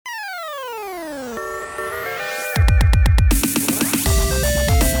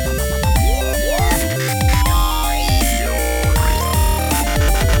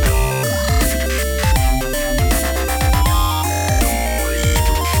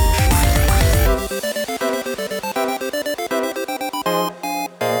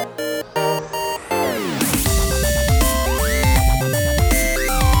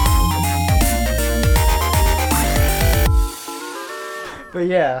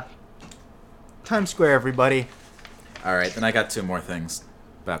Yeah. Times Square, everybody. All right, then I got two more things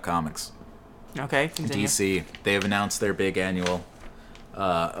about comics. Okay, continue. DC, they have announced their big annual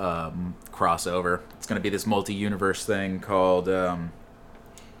crossover. It's going to be this multi-universe thing called... hold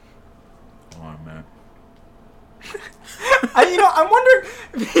on a minute. I'm wondering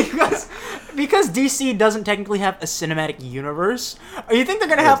because DC doesn't technically have a cinematic universe. You think they're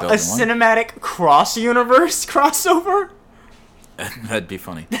gonna have a cinematic cross-universe crossover? That'd be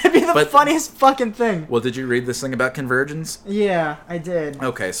funny. That'd be the funniest fucking thing. Well, did you read this thing about Convergence? Yeah, I did.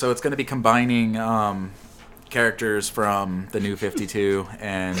 Okay, so it's going to be combining characters from the New 52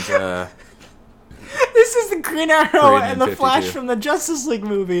 and... This is the Green Arrow and the 52. Flash from the Justice League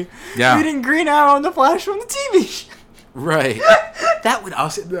movie. Yeah. Reading Green Arrow and the Flash from the TV show. Right. That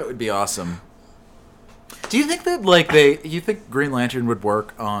would be awesome. Do you think that you think Green Lantern would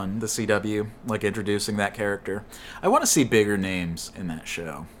work on the CW, like introducing that character? I want to see bigger names in that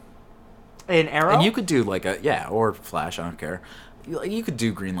show. In Arrow? And you could do or Flash, I don't care. You could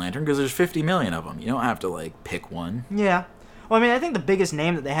do Green Lantern because there's 50 million of them. You don't have to pick one. Yeah. Well, I mean, I think the biggest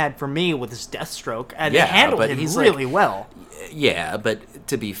name that they had for me was Deathstroke, and they handled him really well. Yeah, but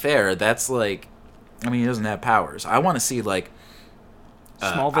to be fair, that's he doesn't have powers. I want to see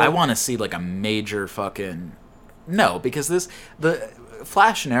Smallville? I want to see a major fucking... No, because the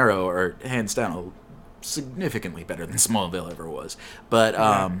Flash and Arrow are hands down significantly better than Smallville ever was. But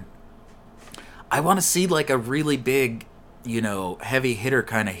I want to see a really big, heavy hitter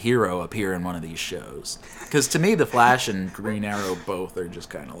kind of hero appear in one of these shows. Because to me, the Flash and Green Arrow both are just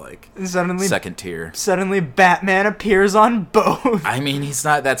kind of second tier. Suddenly, Batman appears on both. I mean,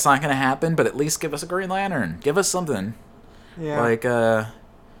 that's not going to happen, but at least give us a Green Lantern. Give us something. Yeah.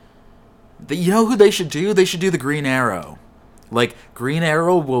 You know who they should do? They should do the Green Arrow. Green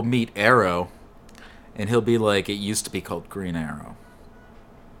Arrow will meet Arrow, and he'll be it used to be called Green Arrow.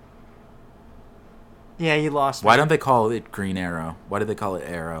 Yeah, you lost me. Why don't they call it Green Arrow? Why do they call it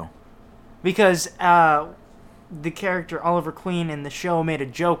Arrow? Because the character Oliver Queen in the show made a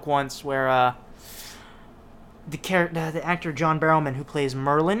joke once where the actor John Barrowman, who plays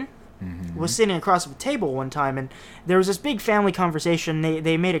Merlin, was sitting across a table one time, and there was this big family conversation.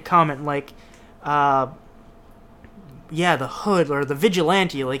 They made a comment the Hood, or the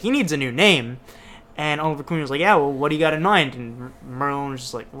Vigilante, he needs a new name. And Oliver Queen was like, yeah, well, what do you got in mind? And Merlin was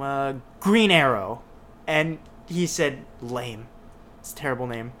just like, Green Arrow. And he said, lame. It's a terrible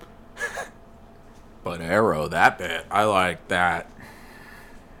name. But Arrow, that bit, I like that.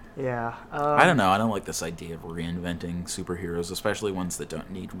 Yeah. I don't know. I don't like this idea of reinventing superheroes, especially ones that don't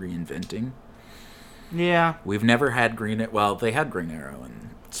need reinventing. Yeah. We've never had they had Green Arrow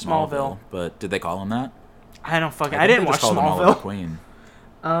in Smallville. But did they call him that? I don't fucking... I didn't watch Smallville. Queen.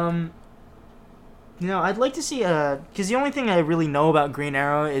 I'd like to see because the only thing I really know about Green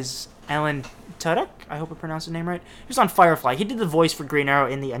Arrow is Alan Tudyk. I hope I pronounced his name right. He was on Firefly. He did the voice for Green Arrow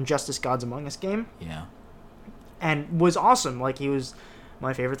in the Injustice Gods Among Us game. Yeah. And was awesome. He was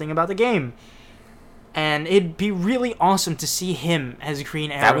my favorite thing about the game. And it'd be really awesome to see him as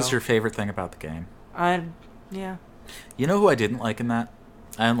Green Arrow. That was your favorite thing about the game? Yeah. You know who I didn't like in that?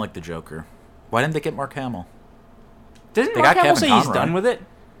 I didn't like the Joker. Why didn't they get Mark Hamill? Doesn't Mark Hamill say he's done with it?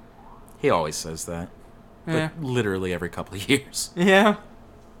 He always says that. Yeah. Literally every couple of years. Yeah.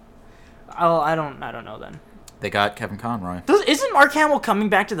 I don't know then. They got Kevin Conroy. Isn't Mark Hamill coming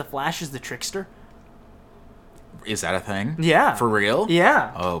back to The Flash as the Trickster? Is that a thing? Yeah. For real?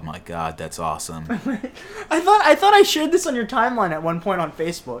 Yeah. Oh my god, that's awesome. I thought I shared this on your timeline at one point on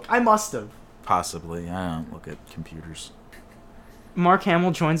Facebook. I must have. Possibly. I don't look at computers. Mark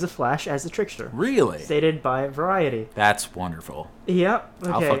Hamill joins The Flash as the Trickster. Really? Stated by Variety. That's wonderful. Yep.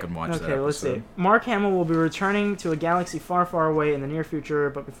 Okay. I'll fucking watch that. Okay, let's see. Mark Hamill will be returning to a galaxy far, far away in the near future,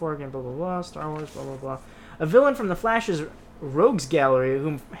 but before again, blah, blah, blah, Star Wars, blah, blah, blah. A villain from The Flash's Rogues Gallery,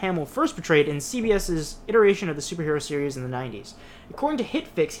 whom Hamill first portrayed in CBS's iteration of the superhero series in the 90s. According to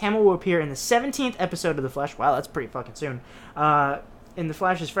HitFix, Hamill will appear in the 17th episode of The Flash. Wow, that's pretty fucking soon. In The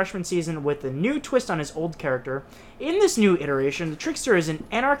Flash's freshman season with a new twist on his old character. In this new iteration, the Trickster is an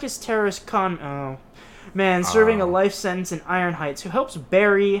anarchist terrorist serving a life sentence in Iron Heights who helps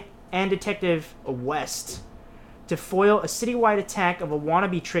Barry and Detective West to foil a citywide attack of a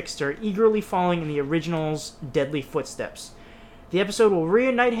wannabe trickster eagerly following in the original's deadly footsteps. The episode will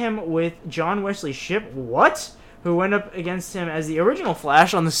reunite him with John Wesley Shipp, who went up against him as the original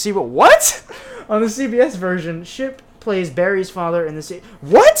Flash on the on the CBS version. Shipp plays Barry's father in the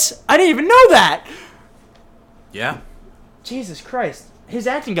What? I didn't even know that! Yeah. Jesus Christ. His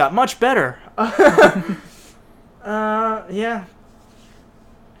acting got much better. Yeah.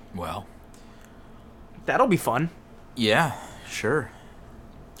 Well. That'll be fun. Yeah, sure.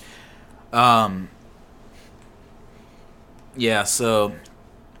 Yeah, so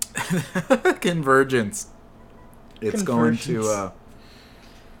Convergence. It's going to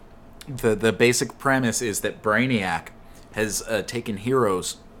the basic premise is that Brainiac has taken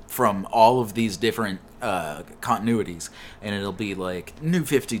heroes from all of these different continuities, and it'll be like New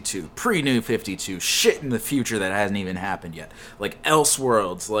 52, pre-New 52, shit in the future that hasn't even happened yet, like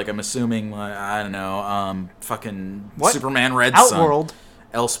Elseworlds, like I'm assuming, I don't know, fucking What? Superman Red Outworld. Sun,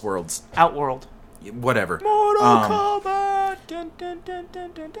 Elseworlds, Outworld. whatever. Mortal Kombat. Dun, dun, dun,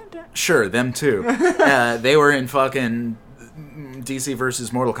 dun, dun, dun, dun. Sure, them too. They were in fucking DC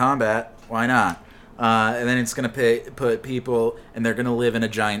versus Mortal Kombat. Why not? And then it's gonna put people, and they're gonna live in a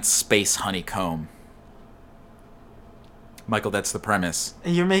giant space honeycomb. Michael, that's the premise.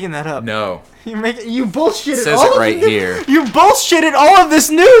 You're making that up. No, You bullshitted. Says all it of right the- here. You bullshitted all of this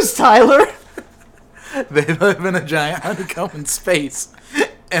news, Tyler. they live in a giant honeycomb in space,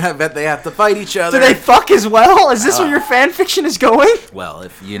 and I bet they have to fight each other. Do they fuck as well? Is this where your fan fiction is going? Well,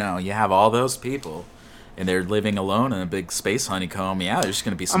 if you have all those people, and they're living alone in a big space honeycomb, yeah, there's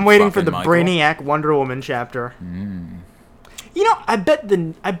gonna be some. I'm waiting for fucking the Michael. Brainiac Wonder Woman chapter. You know, I bet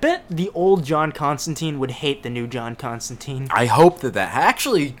the old John Constantine would hate the new John Constantine. I hope that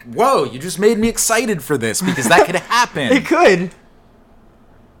actually. Whoa! You just made me excited for this because that could happen. It could.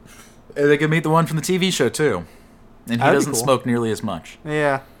 And they could meet the one from the TV show too, and he That'd be doesn't cool. smoke nearly as much.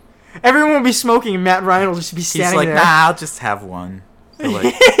 Yeah. Everyone will be smoking, and Matt Ryan will just be He's standing like, there. nah, I'll just have one. So,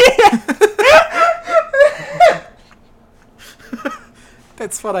 like,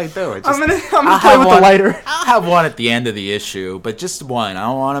 that's what I do. I'm gonna I'll play have with one- the lighter. I'll have one at the end of the issue, but just one. I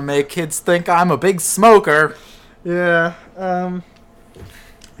don't want to make kids think I'm a big smoker. Yeah.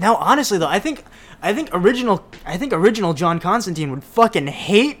 Now, honestly though, I think original John Constantine would fucking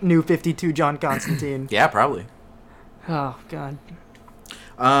hate New 52 John Constantine. Yeah, probably. Oh God.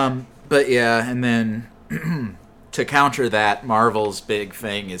 But yeah, and then to counter that, Marvel's big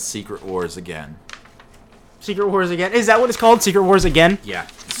thing is Secret Wars again. Secret Wars again. Is that what it's called? Secret Wars again? Yeah,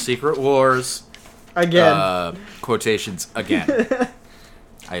 Secret Wars. Again. Quotations again.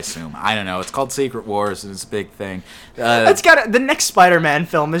 I assume. I don't know. It's called Secret Wars, and it's a big thing. That's got the next Spider-Man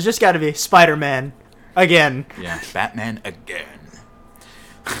film has just got to be Spider-Man again. Yeah, Batman again.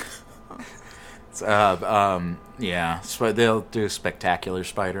 Yeah, so they'll do Spectacular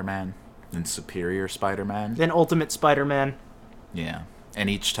Spider-Man and Superior Spider-Man. Then Ultimate Spider-Man. Yeah, and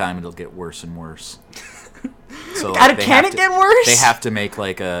each time it'll get worse and worse. So God, they can have it get worse? They have to make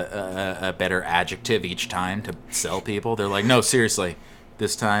like a better adjective each time to sell people. They're like, no, seriously,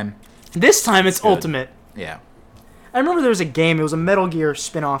 this time. This time it's good. Ultimate. Yeah. I remember there was a game. It was a Metal Gear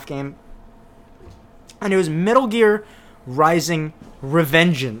spin-off game. And it was Metal Gear Rising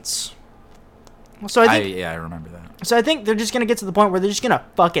Revengeance. So I think I remember that. So I think they're just gonna get to the point where they're just gonna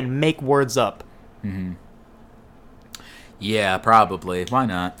fucking make words up. Mm-hmm. Yeah, probably. Why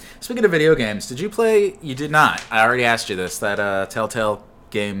not? Speaking of video games, did you play? You did not. I already asked you this. That Telltale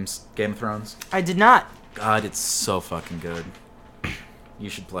Games Game of Thrones. I did not. God, it's so fucking good. You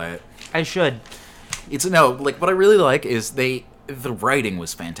should play it. I should. It's like what I really like is the writing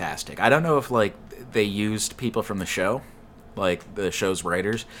was fantastic. I don't know if like they used people from the show, like the show's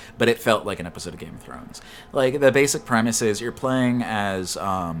writers, but it felt like an episode of Game of Thrones. Like the basic premise is you're playing as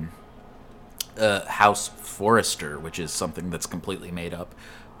House Forrester, which is something that's completely made up.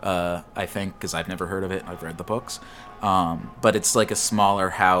 I think because I've never heard of it. I've read the books, but it's like a smaller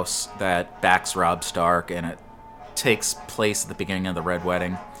house that backs Robb Stark, and it takes place at the beginning of the Red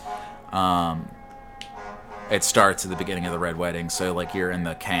Wedding. It starts at the beginning of the Red Wedding, so like you're in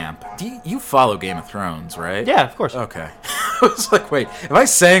the camp. You follow Game of Thrones, right? Yeah, of course. Okay. I was like, wait, am I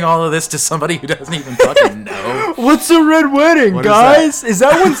saying all of this to somebody who doesn't even fucking know? What's a red wedding, What is guys? Is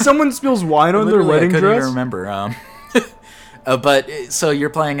that when someone spills wine on their Literally, wedding I couldn't dress? even remember. But so you're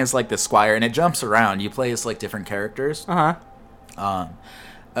playing as like the squire, and it jumps around. You play as like different characters. Uh-huh.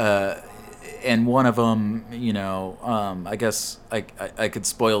 And one of them, I guess I could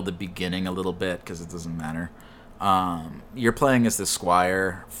spoil the beginning a little bit because it doesn't matter. You're playing as the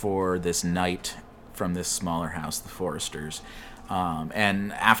squire for this knight from this smaller house, the Forresters.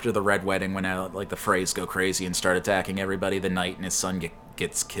 And after the Red Wedding, when like the Freys go crazy and start attacking everybody, the knight and his son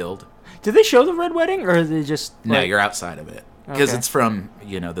gets killed. Did they show the red wedding, or are they just No, like- you're outside of it because Okay. it's from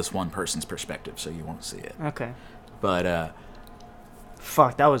this one person's perspective, so you won't see it. Okay. But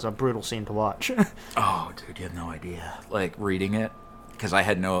Fuck, that was a brutal scene to watch. oh, dude, you have no idea. Like reading it, because I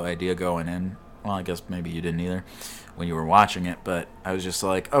had no idea going in. Well, I guess maybe you didn't either when you were watching it, but I was just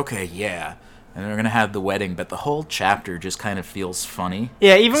like, okay, yeah. And they're going to have the wedding, but the whole chapter just kind of feels funny.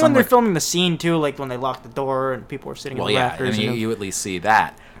 Yeah, even So when I'm they're like- filming the scene, too, like when they locked the door and people were sitting Well, in the yeah, rafters. and you at least see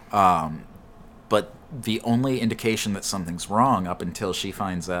that. But the only indication that something's wrong up until she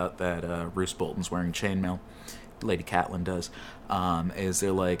finds out that Roose Bolton's wearing chainmail, Lady Catelyn does, is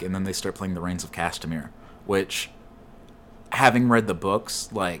they're like, and then they start playing the Reigns of Castamere, which, having read the books,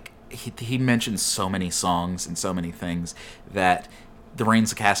 like, he mentions so many songs and so many things that the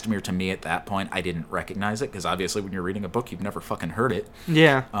Reigns of Castamere, to me at that point, I didn't recognize it, because obviously when you're reading a book, you've never fucking heard it.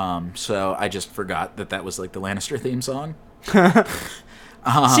 Yeah. So I just forgot that was like the Lannister theme song. See,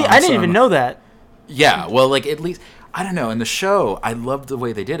 I didn't even know that. Yeah, well, like, at least, I don't know, in the show, I loved the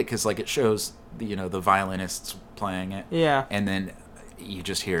way they did it, because, like, it shows, the violinists playing it. Yeah. And then you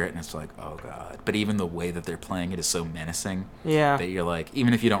just hear it, and it's like, oh, God. But even the way that they're playing it is so menacing. Yeah. That you're like,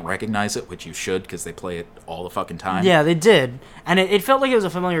 even if you don't recognize it, which you should, because they play it all the fucking time. Yeah, they did. And it felt like it was a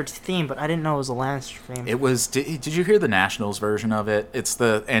familiar theme, but I didn't know it was a Lannister theme. It was, did you hear the Nationals version of it? It's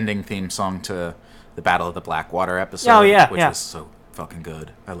the ending theme song to the Battle of the Blackwater episode. Oh, yeah, which yeah. was so fucking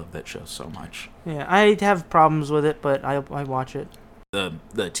good. I love that show so much. Yeah, I have problems with it, but I watch it. The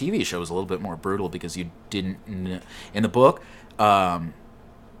TV show is a little bit more brutal because you didn't in the book,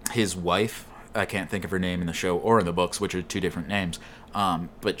 his wife, I can't think of her name in the show or in the books, which are two different names,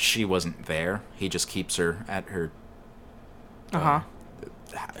 but she wasn't there. He just keeps her at her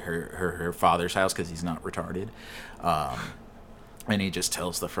her father's house because he's not retarded. And he just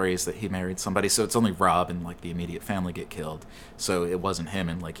tells the phrase that he married somebody, so it's only Rob and, like, the immediate family get killed. So it wasn't him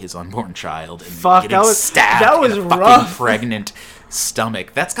and, like, his unborn child. And fuck, getting stabbed that was in a fucking rough. pregnant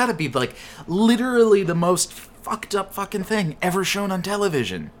stomach. That's got to be, like, literally the most fucked up fucking thing ever shown on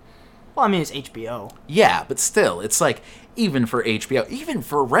television. Well, I mean, it's HBO. Yeah, but still, it's like, even for HBO, even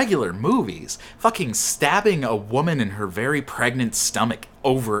for regular movies, fucking stabbing a woman in her very pregnant stomach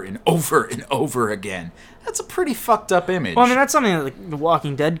over and over and over again. That's a pretty fucked up image. Well, I mean, that's something that, like, the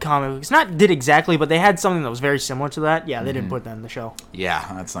Walking Dead comic books did exactly, but they had something that was very similar to that. Yeah, they didn't put that in the show. Yeah,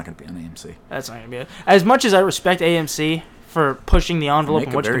 that's not going to be on AMC. That's not going to be it. As much as I respect AMC for pushing the envelope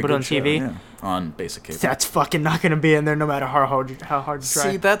and what you can put on TV, show, yeah. On basic cable. that's fucking not going to be in there no matter how hard you try.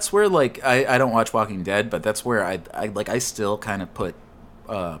 See, that's where, like, I don't watch Walking Dead, but that's where I still kind of put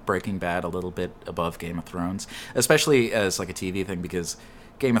Breaking Bad a little bit above Game of Thrones, especially as, like, a TV thing, because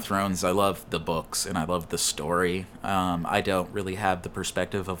Game of Thrones, I love the books and I love the story. I don't really have the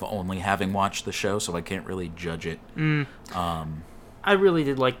perspective of only having watched the show, so I can't really judge it. I really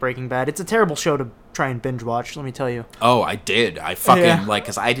did like Breaking Bad. It's a terrible show to try and binge watch, let me tell you. Oh, I did. I fucking, Yeah. like,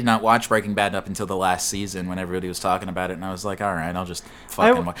 because I did not watch Breaking Bad up until the last season when everybody was talking about it, and I was like, all right, I'll just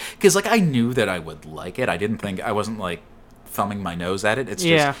fucking watch. Because, like, I knew that I would like it. I wasn't, like, thumbing my nose at it. It's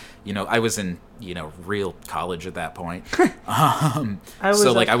just, I was in, real college at that point.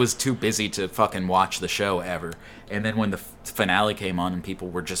 I was too busy to fucking watch the show ever. And then when the finale came on and people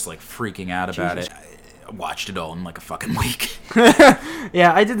were just, like, freaking out about it, I watched it all in, like, a fucking week.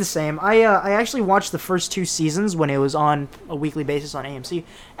 Yeah, I did the same. I actually watched the first 2 seasons when it was on a weekly basis on AMC,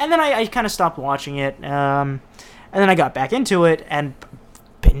 and then I kind of stopped watching it, and then I got back into it and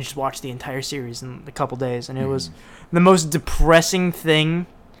binge watched the entire series in a couple days, and it was the most depressing thing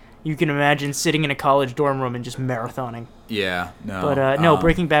you can imagine, sitting in a college dorm room and just marathoning. Yeah, no. But no,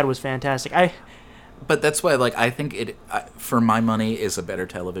 Breaking Bad was fantastic. But that's why, like, I think it, for my money, is a better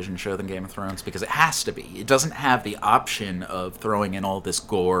television show than Game of Thrones, because it has to be. It doesn't have the option of throwing in all this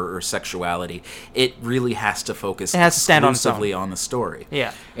gore or sexuality. It really has to focus exclusively on the story.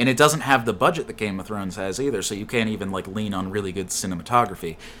 Yeah. And it doesn't have the budget that Game of Thrones has either, so you can't even, like, lean on really good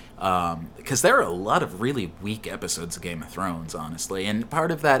cinematography. Because there are a lot of really weak episodes of Game of Thrones, honestly. And part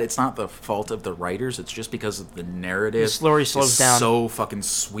of that, it's not the fault of the writers, it's just because of the narrative. The story slows down. So fucking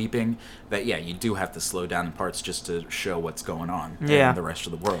sweeping that, yeah, you do have to slow down in parts just to show what's going on in the rest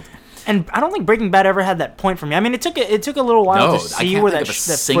of the world. And I don't think Breaking Bad ever had that point for me. I mean, it took a little while to see where that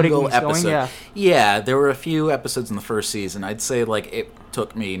footing was going. Yeah, there were a few episodes in the first season. I'd say, like, it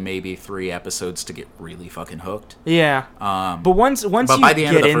took me maybe 3 episodes to get really fucking hooked. Yeah. But once by the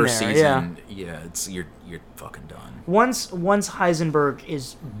end of the first season, you're fucking done. Once Heisenberg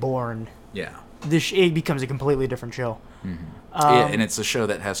is born, it becomes a completely different show. Mm-hmm. And it's a show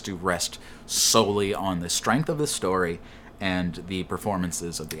that has to rest solely on the strength of the story and the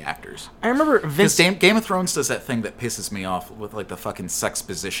performances of the actors. I remember Vince... Game of Thrones does that thing that pisses me off with, like, the fucking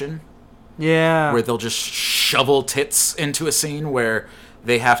sexposition. Yeah. Where they'll just shovel tits into a scene where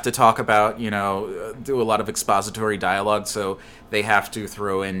they have to talk about, do a lot of expository dialogue, so they have to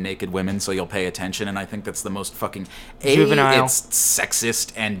throw in naked women so you'll pay attention, and I think that's the most fucking... juvenile. It's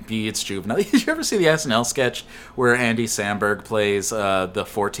sexist, and B, it's juvenile. Did you ever see the SNL sketch where Andy Samberg plays the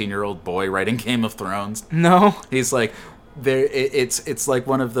 14-year-old boy writing Game of Thrones? No. He's like, it's like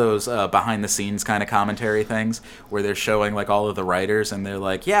one of those behind the scenes kind of commentary things where they're showing like all of the writers and they're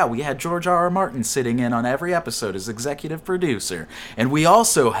like, yeah, we had George R.R. Martin sitting in on every episode as executive producer, and we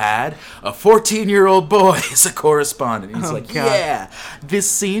also had a 14-year-old boy as a correspondent. He's God. Yeah, this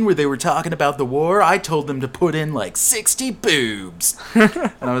scene where they were talking about the war, I told them to put in like 60 boobs.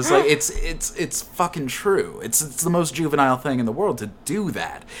 And I was like, it's fucking true. It's the most juvenile thing in the world to do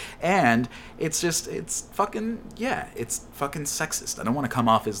that. And it's fucking sexist. I don't want to come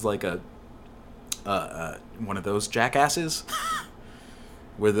off as like a one of those jackasses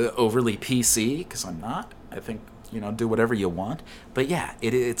with the overly PC, because I'm not. I think, do whatever you want. But yeah,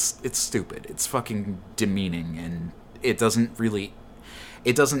 it's stupid. It's fucking demeaning, and it doesn't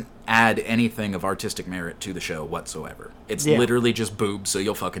add anything of artistic merit to the show whatsoever. It's literally just boobs, so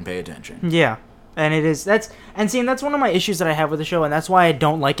you'll fucking pay attention. Yeah. And that's one of my issues that I have with the show, and that's why I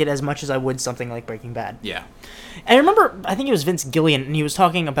don't like it as much as I would something like Breaking Bad. Yeah. And I remember, I think it was Vince Gilligan, and he was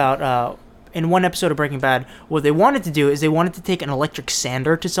talking about, in one episode of Breaking Bad, what they wanted to do is they wanted to take an electric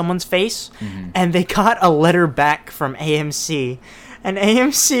sander to someone's face, and they got a letter back from AMC. And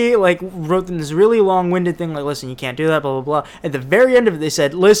AMC, wrote them this really long-winded thing, like, listen, you can't do that, blah, blah, blah. At the very end of it, they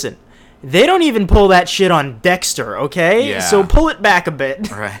said, listen, they don't even pull that shit on Dexter, okay? Yeah. So pull it back a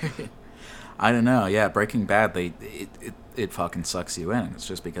bit. Right. I don't know. Yeah, Breaking Bad, it fucking sucks you in. It's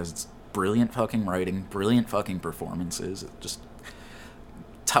just because it's brilliant fucking writing, brilliant fucking performances. It just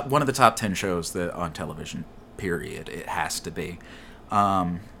one of the top 10 shows that on television. Period. It has to be.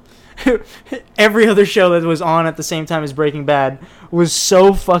 Every other show that was on at the same time as Breaking Bad was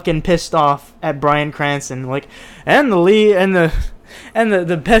so fucking pissed off at Bryan Cranston, the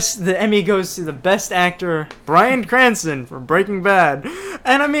Emmy goes to the best actor, Bryan Cranston, for Breaking Bad.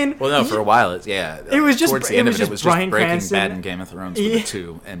 And I mean, well, no, for a while, it was just towards the end of it was Bryan just Breaking Cranston. Bad and Game of Thrones were the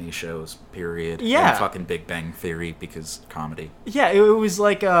two Emmy shows. Period. Yeah, and fucking Big Bang Theory because comedy. Yeah, it was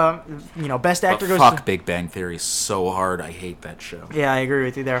like best actor goes. Fuck Big Bang Theory so hard. I hate that show. Yeah, I agree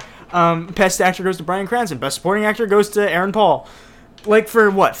with you there. Best actor goes to Bryan Cranston. Best supporting actor goes to Aaron Paul. Like for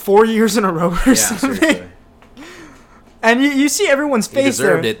what, 4 years in a row or something? Seriously. And you see everyone's face. He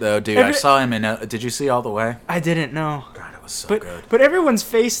deserved it, though, dude. I saw him in... did you see All the Way? I didn't, no. God, it was so good. But everyone's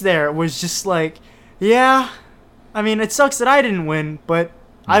face there was just like, yeah, I mean, it sucks that I didn't win, but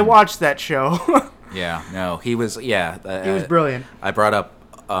I watched that show. Yeah, no, he was... Yeah. He was brilliant. I brought up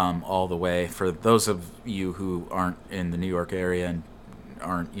All the Way. For those of you who aren't in the New York area and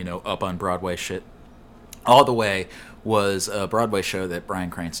aren't, up on Broadway shit, All the Way was a Broadway show that Bryan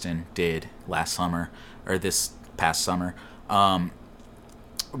Cranston did last summer, or this past summer,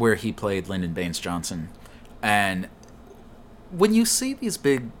 where he played Lyndon Baines Johnson. And when you see these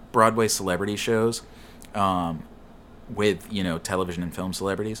big Broadway celebrity shows with, television and film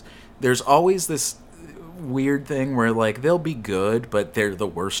celebrities, there's always this weird thing where, they'll be good, but they're the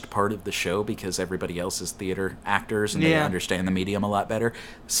worst part of the show because everybody else is theater actors and they understand the medium a lot better.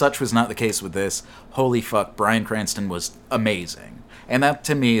 Such was not the case with this. Holy fuck, Bryan Cranston was amazing. And that,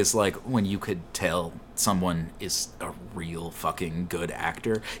 to me, is when you could tell someone is a real fucking good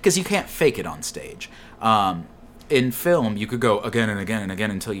actor, because you can't fake it on stage. In film, you could go again and again and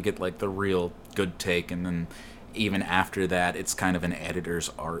again until you get the real good take, and then even after that, it's kind of an editor's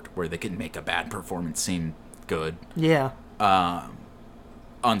art where they can make a bad performance seem good. Yeah.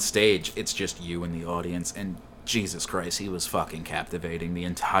 On stage, it's just you and the audience, and Jesus Christ, he was fucking captivating the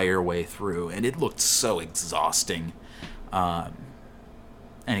entire way through, and it looked so exhausting.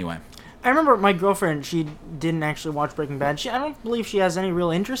 Anyway. I remember my girlfriend, she didn't actually watch Breaking Bad. I don't believe she has any real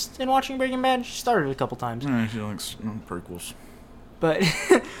interest in watching Breaking Bad. She started it a couple times. Yeah, she likes prequels. But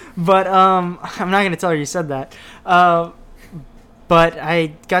I'm not going to tell her you said that. But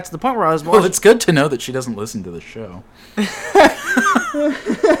I got to the point where I was watching... Well, it's good to know that she doesn't listen to the show.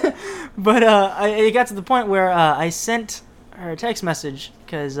 But I got to the point where I sent her a text message,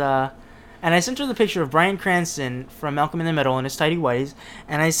 because... and I sent her the picture of Bryan Cranston from Malcolm in the Middle in his tidy whities,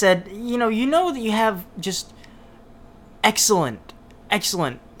 and I said, you know that you have just excellent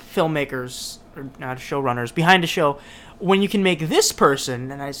filmmakers, or not showrunners, behind a show, when you can make this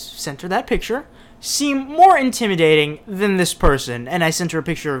person, and I sent her that picture, seem more intimidating than this person. And I sent her a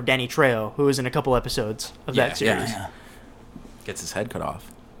picture of Danny Trejo, who was in a couple episodes of that series. Yeah. Gets his head cut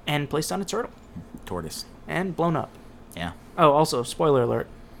off. And placed on a turtle. Tortoise. And blown up. Yeah. Oh, also, spoiler alert.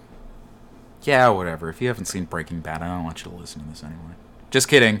 Yeah, whatever. If you haven't seen Breaking Bad, I don't want you to listen to this anyway. Just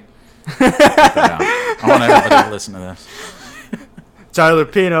kidding. I want everybody to listen to this. Tyler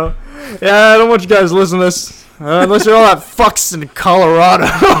Pino. Yeah, I don't want you guys to listen to this. Unless you're all that fucks in Colorado.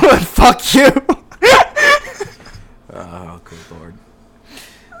 Fuck you. Oh, good lord.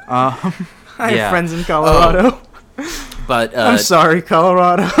 I have friends in Colorado. But I'm sorry,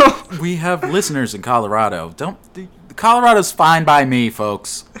 Colorado. we have listeners in Colorado. Colorado's fine by me,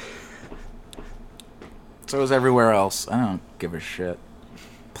 folks. So is everywhere else. I don't give a shit.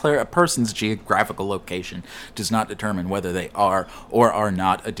 A person's geographical location does not determine whether they are or are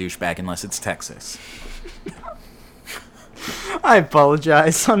not a douchebag unless it's Texas. I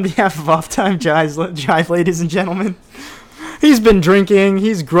apologize on behalf of Off Time Jive, ladies and gentlemen. He's been drinking.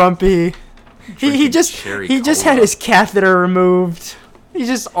 He's grumpy. He just had his catheter removed. He's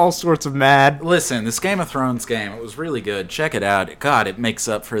just all sorts of mad. Listen, this Game of Thrones game, it was really good. Check it out. God, it makes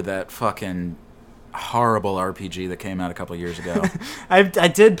up for that fucking horrible RPG that came out a couple years ago. I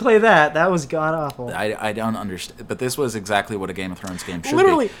did play that. That was god awful. I don't understand, but this was exactly what a Game of Thrones game should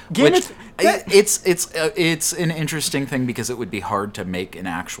Literally, be. It's an interesting thing because it would be hard to make an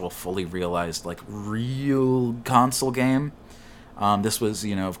actual fully realized like real console game. This was,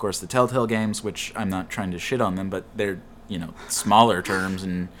 of course, the Telltale games, which I'm not trying to shit on them, but they're smaller terms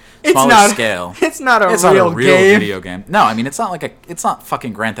and smaller scale. It's not a real video game. No, I mean it's not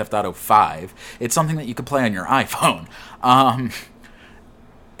fucking Grand Theft Auto 5. It's something that you can play on your iPhone. And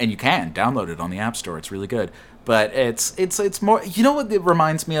you can download it on the App Store. It's really good. But it's more, you know what it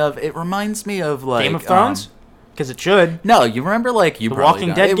reminds me of? It reminds me of like Game of Thrones? Because it should. No, you remember like The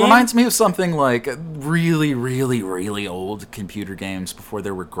Walking Dead It game? reminds me of something like really, really, really old computer games before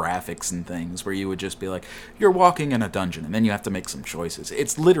there were graphics and things, where you would just be like, you're walking in a dungeon, and then you have to make some choices.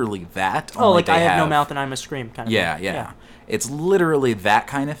 It's literally that. Oh, like I have no mouth and I must scream kind of thing. Yeah. It's literally that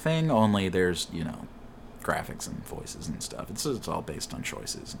kind of thing, only there's, graphics and voices and stuff. It's all based on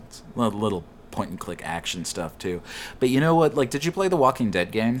choices. It's a little point-and-click action stuff, too. But you know what? Like, did you play the Walking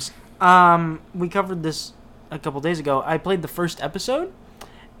Dead games? We covered this a couple days ago. I played the first episode.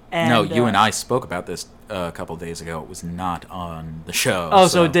 And, no, you and I spoke about this a couple days ago. It was not on the show. Oh,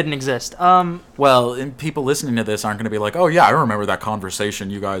 so it didn't exist. Well, and people listening to this aren't going to be like, oh, yeah, I remember that conversation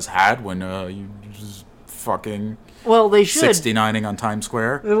you guys had when you just fucking... Well, they should. 69ing on Times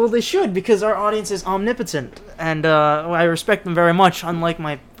Square. Well, they should, because our audience is omnipotent. And I respect them very much, unlike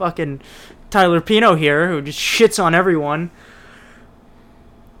my fucking Tyler Pino here, who just shits on everyone.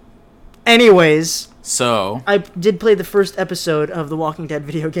 Anyways... So... I did play the first episode of the Walking Dead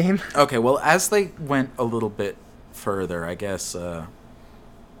video game. Okay, well, as they went a little bit further, I guess... It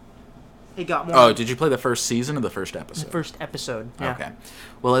got more... Oh, did you play the first season or the first episode? The first episode, yeah. Okay.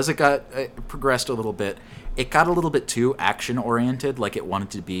 Well, as it progressed a little bit, it got a little bit too action-oriented, like it wanted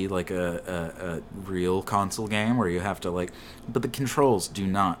to be like a real console game where you have to, like... But the controls do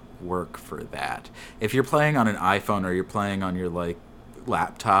not work for that. If you're playing on an iPhone or you're playing on your, like,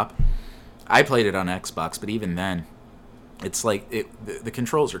 laptop... I played it on Xbox, but even then, it's like the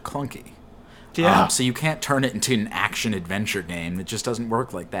controls are clunky. Yeah. So you can't turn it into an action-adventure game. It just doesn't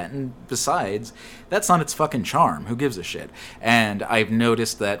work like that. And besides, that's not its fucking charm. Who gives a shit? And I've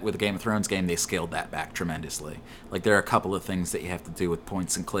noticed that with the Game of Thrones game, they scaled that back tremendously. Like, there are a couple of things that you have to do with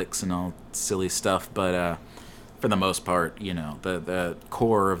points and clicks and all silly stuff, but for the most part, the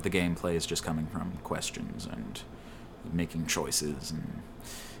core of the gameplay is just coming from questions and making choices. And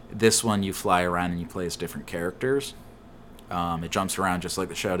this one, you fly around and you play as different characters. It jumps around just like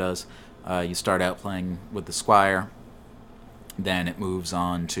the show does. You start out playing with the Squire. Then it moves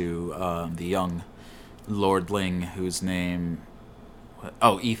on to the young lordling whose name...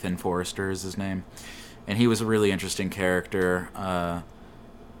 Oh, Ethan Forrester is his name. And he was a really interesting character.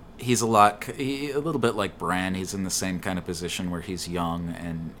 He's a little bit like Bran. He's in the same kind of position where he's young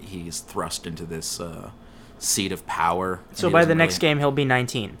and he's thrust into this... seat of power. So by the next game, he'll be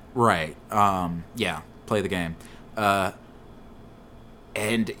 19. Right. Yeah. Play the game.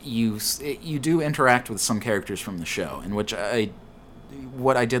 And you do interact with some characters from the show, in which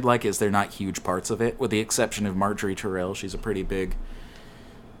what I did like is they're not huge parts of it, with the exception of Marjorie Tyrell. She's a pretty big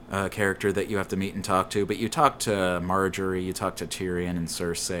character that you have to meet and talk to. But you talk to Marjorie, you talk to Tyrion and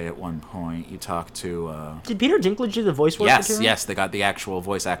Cersei at one point. You talk to... Did Peter Dinklage do the voice work? Yes, they got the actual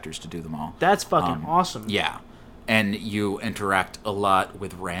voice actors to do them all. That's fucking awesome. Yeah. And you interact a lot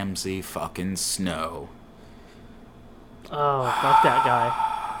with Ramsay fucking Snow. Oh, fuck that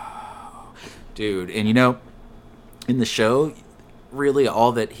guy. Dude, and in the show, really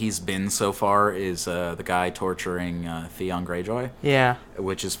all that he's been so far is the guy torturing Theon Greyjoy. Yeah.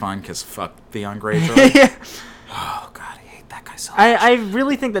 Which is fine, because fuck Theon Greyjoy. Yeah. Oh, God, I hate that guy so much. I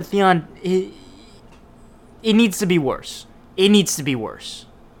really think that Theon... It needs to be worse. It needs to be worse.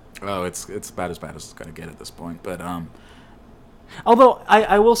 Oh, it's about as bad as it's going to get at this point, but... Although,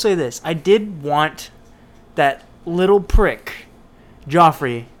 I will say this. I did want that little prick,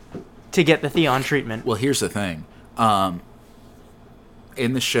 Joffrey, to get the Theon treatment. Well, here's the thing.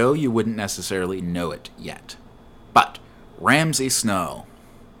 In the show, you wouldn't necessarily know it yet. But Ramsay Snow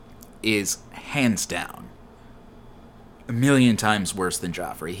is hands down a million times worse than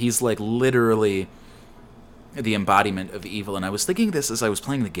Joffrey. He's like literally the embodiment of evil. And I was thinking this as I was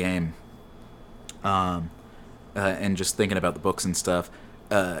playing the game, and just thinking about the books and stuff.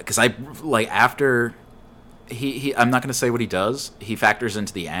 Because I like after he I'm not going to say what he does. He factors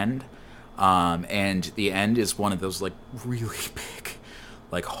into the end, and the end is one of those like really big,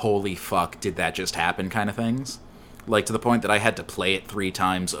 like holy fuck, did that just happen kind of things. Like to the point that I had to play it 3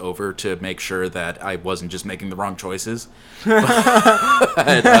 times over to make sure that I wasn't just making the wrong choices. But,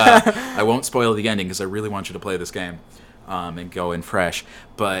 I won't spoil the ending because I really want you to play this game and go in fresh.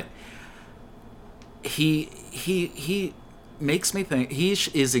 But he makes me think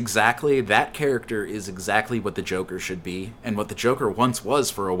is exactly that character is exactly what the Joker should be and what the Joker once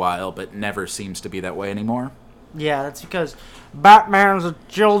was for a while, but never seems to be that way anymore. Yeah, that's because Batman's a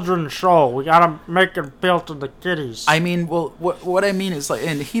children's show. We gotta make it appeal to the kiddies. I mean, well, what I mean is, like,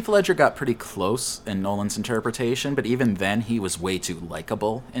 and Heath Ledger got pretty close in Nolan's interpretation, but even then, he was way too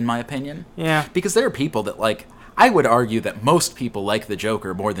likable, in my opinion. Yeah. Because there are people that, like, I would argue that most people like the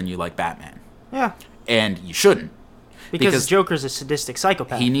Joker more than you like Batman. Yeah. And you shouldn't. Because Joker's a sadistic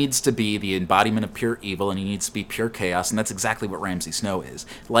psychopath. He needs to be the embodiment of pure evil, and he needs to be pure chaos, and that's exactly what Ramsay Snow is.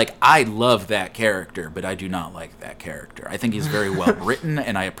 Like, I love that character, but I do not like that character. I think he's very well written,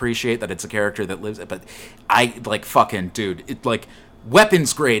 and I appreciate that it's a character that lives... But I, like, fucking, dude, it, like,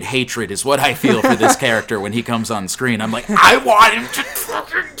 weapons-grade hatred is what I feel for this character when he comes on screen. I'm like, I want him to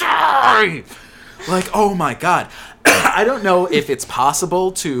fucking die! Like, oh my god. I don't know if it's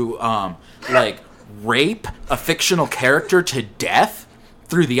possible to, like... rape a fictional character to death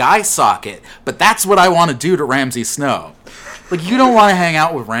through the eye socket, but that's what I want to do to Ramsay Snow. Like, you don't want to hang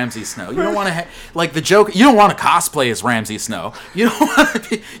out with Ramsay Snow. You don't want to like the Joker. You don't want to cosplay as Ramsay Snow. You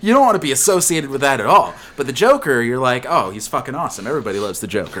don't want to be associated with that at all. But the Joker, you're like, oh, he's fucking awesome. Everybody loves the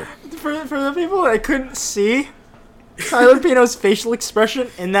Joker. For the people that couldn't see Tyler Pino's facial expression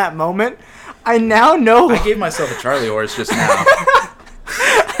in that moment, I now know. I gave myself a Charlie horse just now.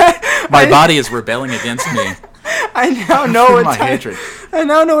 My body is rebelling against me. I now know my hatred. I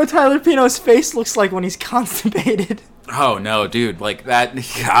now know what Tyler Pino's face looks like when he's constipated. Oh no, dude! Like that.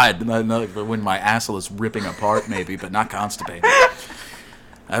 God, when my asshole is ripping apart, maybe, but not constipated.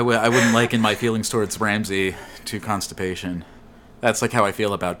 I wouldn't liken my feelings towards Ramsay to constipation. That's like how I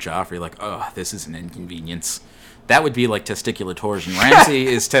feel about Joffrey. Like, oh, this is an inconvenience. That would be like testicular torsion. Ramsay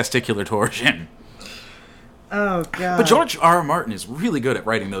is testicular torsion. Oh, God. But George R.R. Martin is really good at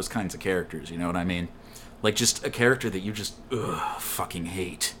writing those kinds of characters, you know what I mean? Like, just a character that you just, fucking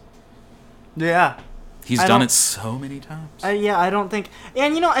hate. Yeah. He's done it so many times. Yeah, I don't think...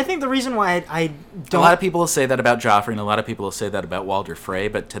 And, you know, I think the reason why I don't... A lot of people will say that about Joffrey, and a lot of people will say that about Walder Frey,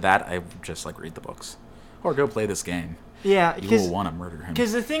 but to that, I just, like, read the books. Or go play this game. Yeah, you will want to murder him.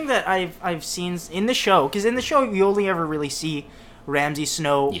 Because the thing that I've seen in the show... Because in the show, you only ever really see Ramsay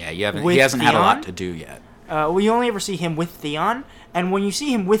Snow. Yeah, he hasn't had a lot to do yet. Well, you only ever see him with Theon, and when you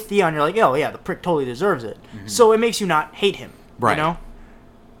see him with Theon, you're like, oh yeah, the prick totally deserves it. Mm-hmm. So it makes you not hate him, right? You know.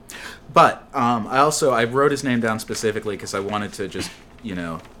 But I wrote his name down specifically because I wanted to just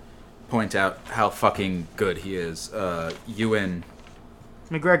point out how fucking good he is. Ewan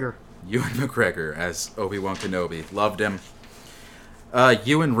McGregor as Obi-Wan Kenobi, loved him.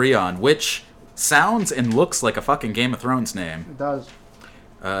 Ewan Rion, which sounds and looks like a fucking Game of Thrones name. It does.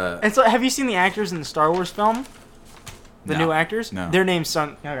 And so, have you seen the actors in the Star Wars film? The new actors? No. Their names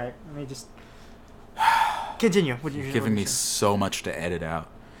sound... Alright, let me just... Continue. You're giving me so much to edit out.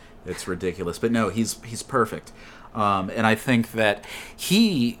 It's ridiculous. But no, he's perfect. And I think that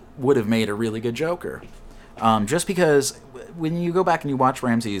he would have made a really good Joker. Just because when you go back and you watch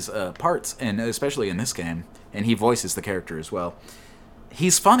Ramsay's parts, and especially in this game, and he voices the character as well,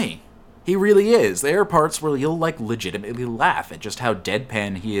 he's funny. He really is. There are parts where you'll, like, legitimately laugh at just how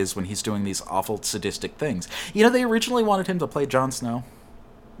deadpan he is when he's doing these awful sadistic things. You know, they originally wanted him to play Jon Snow.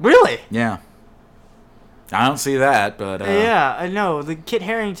 Really? Yeah. I don't see that, but... yeah, I know. The Kit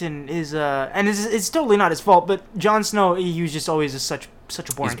Harington is... and it's totally not his fault, but Jon Snow, he was just always such a boring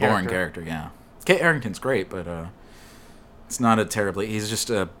character. He's a boring character, yeah. Kit Harington's great, but it's not a terribly... He's just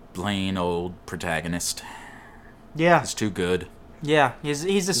a plain old protagonist. Yeah. He's too good. Yeah,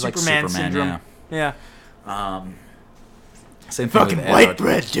 he's a Superman like syndrome. Yeah. Same thing fucking with white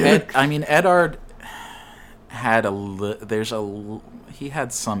bread, dude. Eddard had he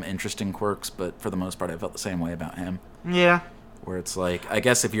had some interesting quirks, but for the most part, I felt the same way about him. Yeah. Where it's like, I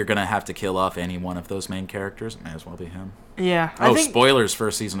guess if you're gonna have to kill off any one of those main characters, it may as well be him. Yeah. Spoilers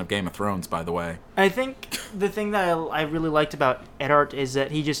first season of Game of Thrones, by the way. I think the thing that I really liked about Eddard is that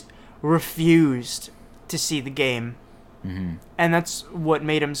he just refused to see the game Mm-hmm. And that's what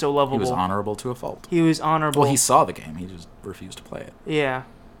made him so lovable. He was honorable to a fault. He was honorable. Well, he saw the game. He just refused to play it. Yeah.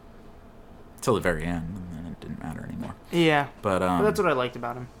 Till the very end, and then it didn't matter anymore. Yeah. But that's what I liked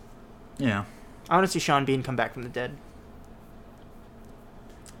about him. Yeah. I want to see Sean Bean come back from the dead.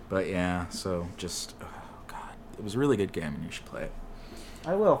 But yeah, so just... Oh, God. It was a really good game, and you should play it.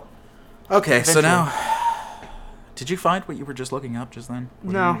 I will. Okay, Eventually. so now... Did you find what you were just looking up just then?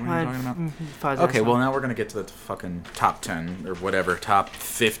 What no, were you talking about? Okay, well, now we're going to get to the fucking top 10, or whatever, top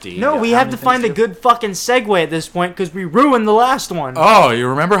 50. No, we have to find a good fucking segue at this point, because we ruined the last one. Oh, you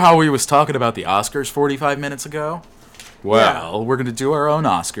remember how we was talking about the Oscars 45 minutes ago? Well, Yeah. We're going to do our own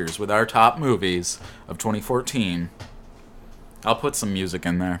Oscars with our top movies of 2014. I'll put some music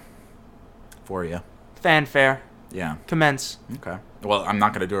in there for you. Fanfare. Yeah. Commence. Okay. Well, I'm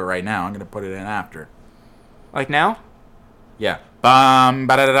not going to do it right now. I'm going to put it in after. Like now? Yeah. Bum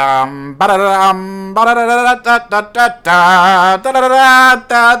ba-da-da-dum ba-da-da-dum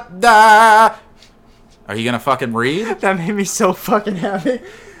ba-da-da-da-da-da-da-da-da-da. Are you going to fucking read? That made me so fucking happy.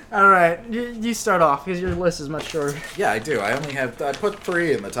 Alright, you start off, because your list is much shorter. Yeah, I do. I put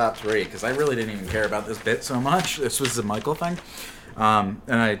 3 in the top 3, because I really didn't even care about this bit so much. This was the Michael thing.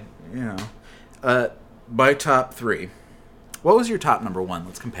 My top 3. What was your top number 1?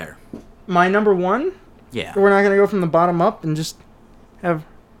 Let's compare. My number 1? Yeah. We're not going to go from the bottom up and just have...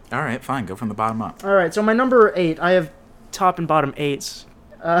 All right, fine. Go from the bottom up. Alright, so my number 8, I have top and bottom 8s.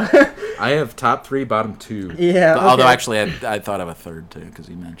 I have top 3, bottom 2. Yeah, okay. Although, actually, I thought of a third, too, because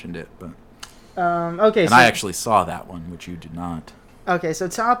you mentioned it. But okay, and I actually saw that one, which you did not. Okay, so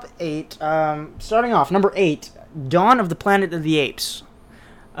top 8. Starting off, number 8, Dawn of the Planet of the Apes.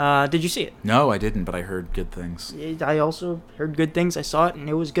 Did you see it? No, I didn't, but I heard good things. I also heard good things. I saw it, and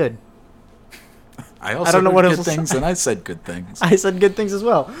it was good. I also don't know heard what good else things, and I said good things. I said good things as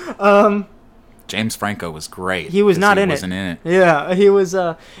well. James Franco was great. He was not in it. He wasn't in it. Yeah, he was.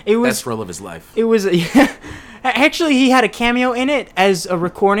 It was Best role of his life. It was. Actually, he had a cameo in it as a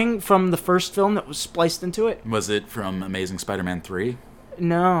recording from the first film that was spliced into it. Was it from Amazing Spider-Man 3?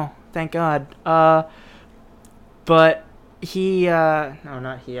 No, thank God. But he. No,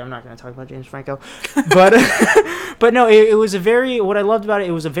 not he. I'm not going to talk about James Franco. But. But no, it was a very. What I loved about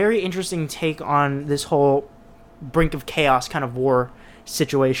it was a very interesting take on this whole brink of chaos kind of war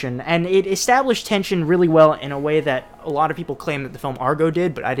situation, and it established tension really well in a way that a lot of people claim that the film Argo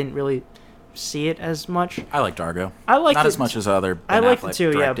did, but I didn't really see it as much. I liked Argo. I liked not it, as much as other I liked it too,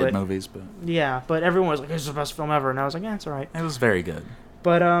 yeah, directed but movies, but yeah, but everyone was like, "This is the best film ever," and I was like, "Yeah, it's all right." it was very good.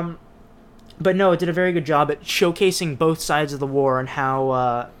 But no, it did a very good job at showcasing both sides of the war and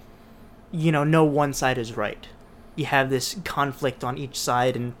how no one side is right. You have this conflict on each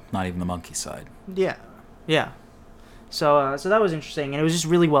side, and Not even the monkey side. yeah. So that was interesting, and it was just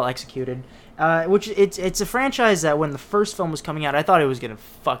really well executed. Which it's a franchise that when the first film was coming out, I thought it was gonna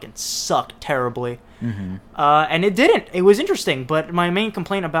fucking suck terribly. Mm-hmm. And it didn't. It was interesting, but my main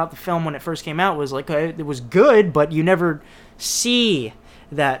complaint about the film when it first came out was like it was good, but you never see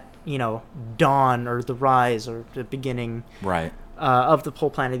that dawn or the rise or the beginning. Right. Of the whole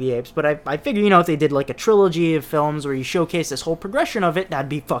Planet of the Apes, but I figure, if they did like a trilogy of films where you showcase this whole progression of it, that'd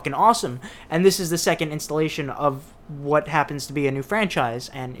be fucking awesome. And this is the second installation of what happens to be a new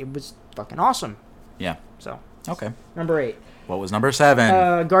franchise, and it was fucking awesome. Yeah. So, Okay. number 8. What was number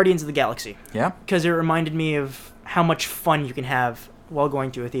 7? Guardians of the Galaxy. Yeah. Because it reminded me of how much fun you can have while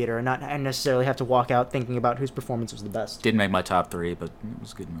going to a theater and not necessarily have to walk out thinking about whose performance was the best. Didn't make my top 3, but it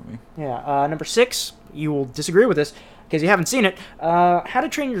was a good movie. Yeah. Number 6, you will disagree with this because you haven't seen it. How to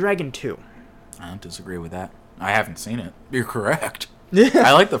Train Your Dragon 2. I don't disagree with that. I haven't seen it. You're correct.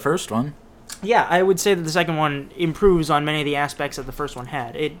 I like the first one. Yeah, I would say that the second one improves on many of the aspects that the first one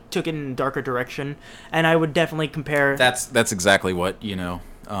had. It took it in a darker direction, and I would definitely compare... That's exactly what,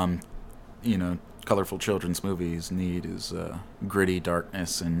 colorful children's movies need is gritty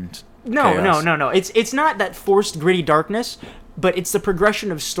darkness and chaos. No. It's not that forced gritty darkness, but it's the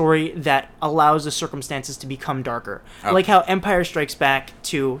progression of story that allows the circumstances to become darker. Okay. Like how Empire Strikes Back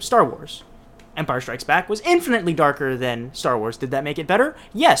to Star Wars. Empire Strikes Back was infinitely darker than Star Wars. Did that make it better?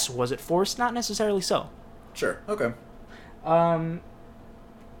 Yes. Was it forced? Not necessarily so. Sure. Okay. Coming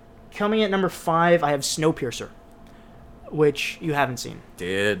at number 5, I have Snowpiercer, which you haven't seen.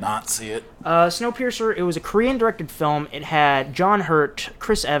 Did not see it. Snowpiercer, it was a Korean-directed film. It had John Hurt,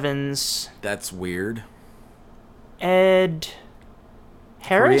 Chris Evans... That's weird. Ed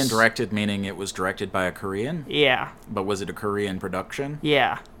Harris? Korean directed, meaning it was directed by a Korean? Yeah. But was it a Korean production?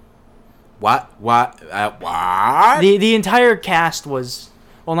 Yeah. What? What? The entire cast was...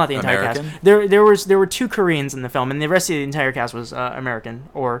 Well, not the entire American? cast. There were 2 Koreans in the film, and the rest of the entire cast was American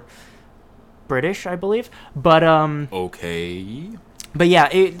or British, I believe. But Okay. But yeah,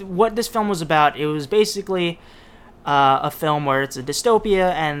 what this film was about, it was basically a film where it's a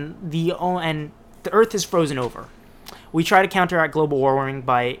dystopia and the Earth is frozen over. We try to counteract global warming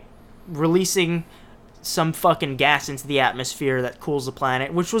by releasing some fucking gas into the atmosphere that cools the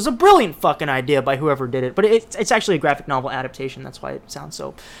planet, which was a brilliant fucking idea by whoever did it. But it's actually a graphic novel adaptation. That's why it sounds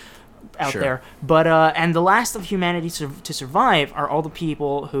so out there. But and the last of humanity to survive are all the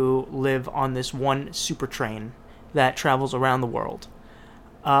people who live on this one super train that travels around the world.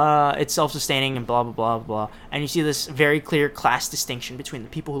 It's self-sustaining and blah, blah, blah, blah. And you see this very clear class distinction between the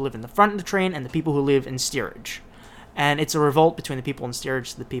people who live in the front of the train and the people who live in steerage. And it's a revolt between the people in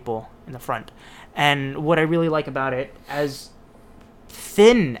steerage to the people in the front. And what I really like about it, as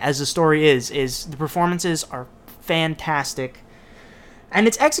thin as the story is the performances are fantastic. And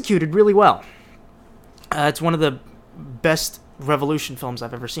it's executed really well. It's one of the best revolution films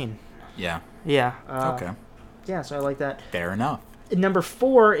I've ever seen. Yeah. Yeah. Okay. Yeah, so I like that. Fair enough. Number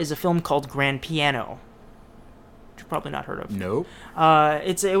 4 is a film called Grand Piano, which you've probably not heard of. Nope.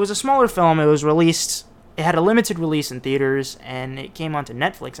 It was a smaller film. It was released. It had a limited release in theaters, and it came onto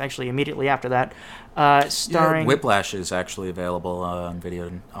Netflix actually immediately after that. Starring Whiplash is actually available on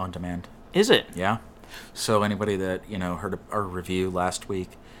video on demand. Is it? Yeah. So anybody that heard our review last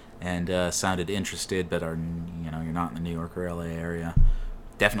week and sounded interested, but are you're not in the New York or LA area,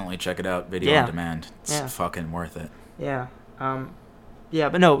 definitely check it out. Video on demand. It's fucking worth it. Yeah. Yeah,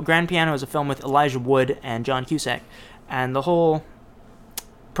 but no, Grand Piano is a film with Elijah Wood and John Cusack, and the whole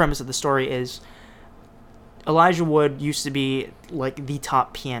premise of the story is Elijah Wood used to be like the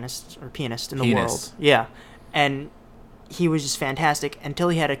top pianist in the world. Yeah, and he was just fantastic until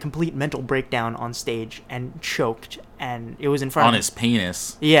he had a complete mental breakdown on stage and choked, and it was in front on his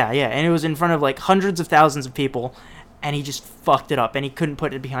penis. Yeah, and it was in front of like hundreds of thousands of people. And he just fucked it up, and he couldn't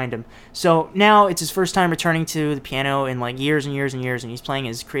put it behind him. So now it's his first time returning to the piano in like years and years and years, and he's playing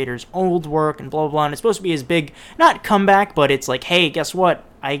his creator's old work and blah, blah, blah. And it's supposed to be his big, not comeback, but it's like, hey, guess what?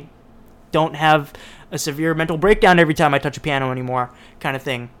 I don't have a severe mental breakdown every time I touch a piano anymore, kind of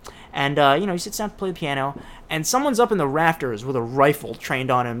thing. And, he sits down to play the piano, and someone's up in the rafters with a rifle trained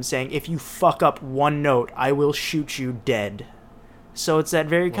on him saying, if you fuck up one note, I will shoot you dead. So it's that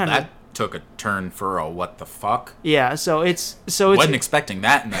very kind of... took a turn for a what the fuck. Yeah, so it's wasn't expecting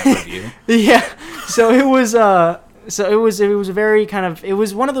that in that review. Yeah, it was a very kind of, it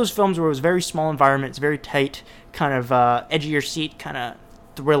was one of those films where it was very small environment, it's very tight, kind of edge of your seat kind of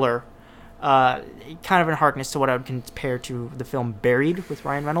thriller, kind of in hardness to what I would compare to the film Buried with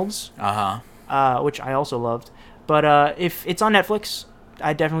Ryan Reynolds. Which I also loved. But if it's on Netflix,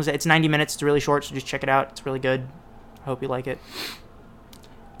 I definitely say it's 90 minutes. It's really short, so just check it out. It's really good. I hope you like it.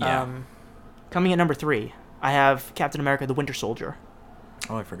 Yeah. Coming at number 3, I have Captain America: The Winter Soldier.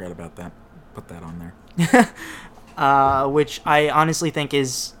 Oh, I forgot about that. Put that on there. Which I honestly think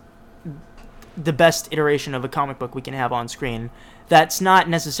is the best iteration of a comic book we can have on screen. That's not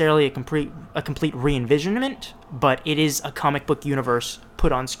necessarily a complete re-envisionment, but it is a comic book universe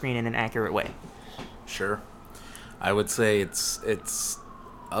put on screen in an accurate way. Sure. I would say it's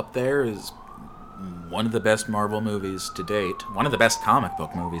up there as one of the best Marvel movies to date. One of the best comic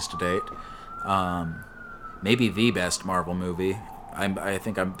book movies to date. Maybe the best Marvel movie. I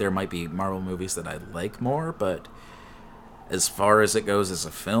think there might be Marvel movies that I like more, but as far as it goes as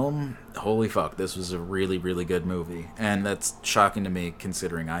a film, holy fuck, this was a really, really good movie. And that's shocking to me,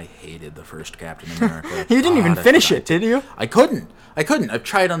 considering I hated the first Captain America. You didn't even finish it, did you? I couldn't. I've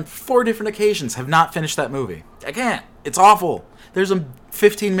tried on 4 different occasions, have not finished that movie. I can't. It's awful. There's a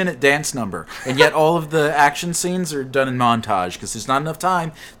 15-minute dance number, and yet all of the action scenes are done in montage, because there's not enough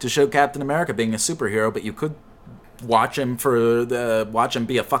time to show Captain America being a superhero, but you could watch him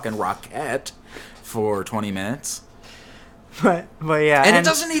be a fucking rocket for 20 minutes. But yeah. And it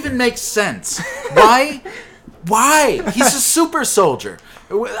doesn't even make sense. Why? Why? He's a super soldier.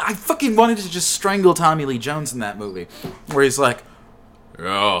 I fucking wanted to just strangle Tommy Lee Jones in that movie, where he's like,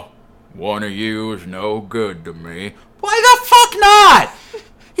 "Yeah, one of you is no good to me." Why the fuck not?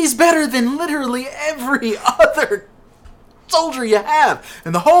 He's better than literally every other soldier you have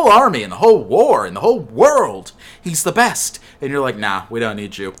in the whole army, in the whole war, in the whole world. He's the best. And you're like, nah, we don't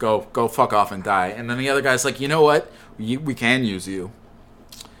need you. Go fuck off and die. And then the other guy's like, you know what? We can use you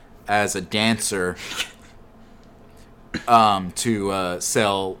as a dancer to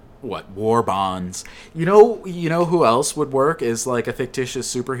sell war bonds. You know who else would work as like a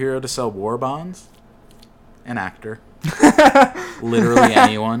fictitious superhero to sell war bonds? An actor. Literally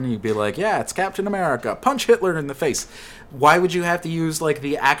anyone. You'd be like, yeah, it's Captain America. Punch Hitler in the face. Why would you have to use, like,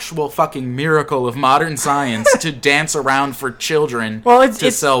 the actual fucking miracle of modern science to dance around for children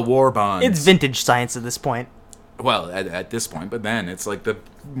to sell war bonds? It's vintage science at this point. Well, at this point, but then it's like the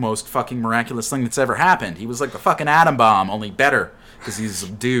most fucking miraculous thing that's ever happened. He was like the fucking atom bomb, only better, because he's a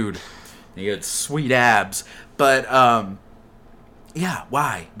dude. He had sweet abs. But, yeah,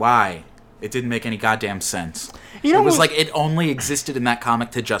 why? It didn't make any goddamn sense. It was like it only existed in that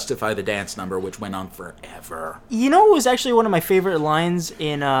comic to justify the dance number, which went on forever. You know what was actually one of my favorite lines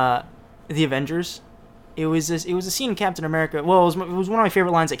in The Avengers? It was a scene in Captain America. Well, it was one of my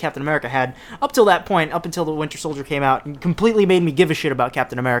favorite lines that Captain America had up till that point, up until the Winter Soldier came out, and completely made me give a shit about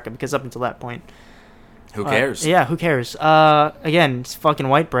Captain America, because up until that point... Who cares? Yeah, who cares? Again, it's fucking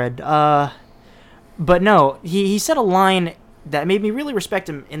white bread. But no, he said a line that made me really respect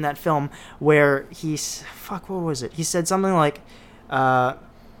him in that film, where what was it? He said something like, I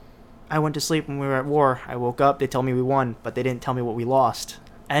went to sleep when we were at war. I woke up, they told me we won, but they didn't tell me what we lost.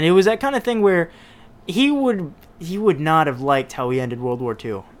 And it was that kind of thing where he would not have liked how he ended World War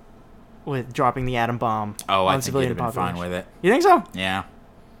II with dropping the atom bomb on civilian population. I think he'd have been fine with it. You think so? Yeah.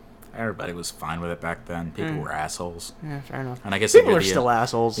 Everybody was fine with it back then. People were assholes. Yeah, fair enough. And I guess people are still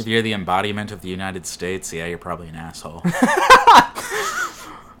assholes. If you're the embodiment of the United States, yeah, you're probably an asshole.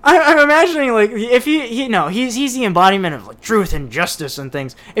 I'm imagining, like, if he's the embodiment of, like, truth and justice and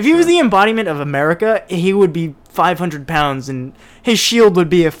things. If he was the embodiment of America, he would be 500 pounds and his shield would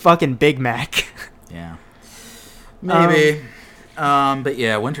be a fucking Big Mac. Yeah. Maybe. But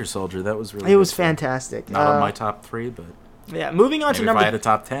yeah, Winter Soldier, that was really It was fantastic. Not on my top 3, but... Yeah, moving on to number... if I had a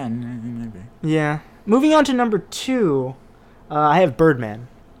top 10, maybe. Yeah. Moving on to number 2, I have Birdman.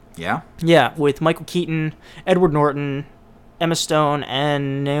 Yeah? Yeah, with Michael Keaton, Edward Norton, Emma Stone,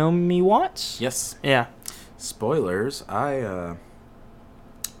 and Naomi Watts? Yes. Yeah. Spoilers, that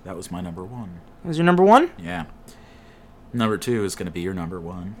was my number 1. That was your number 1? Yeah. Number 2 is going to be your number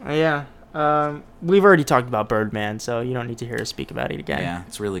 1. Yeah. We've already talked about Birdman, so you don't need to hear us speak about it again. Yeah,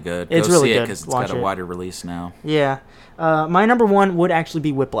 it's really good. It's Go really see good. Because it's got a wider release now. Yeah. My number 1 would actually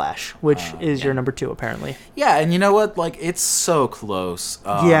be Whiplash, which is your number 2, apparently. Yeah, and you know what? Like, it's so close.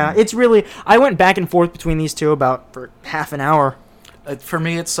 Yeah, it's really... I went back and forth between these two for half an hour. For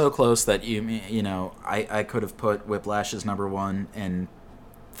me, it's so close that, you know, I could have put Whiplash as number 1 and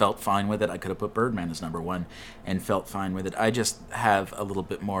felt fine with it. I could have put Birdman as number 1 and felt fine with it. I just have a little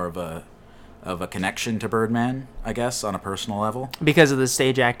bit more of a connection to Birdman, I guess, on a personal level. Because of the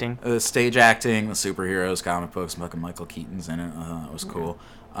stage acting. The stage acting, the superheroes, comic books, Michael Keaton's in it. It was cool.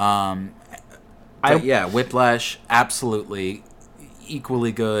 But yeah, Whiplash, absolutely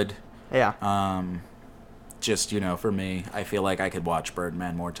equally good. Yeah. Just, you know, for me, I feel like I could watch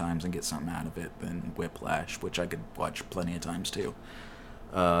Birdman more times and get something out of it than Whiplash, which I could watch plenty of times too.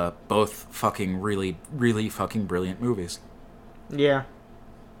 Both fucking really, really fucking brilliant movies. Yeah.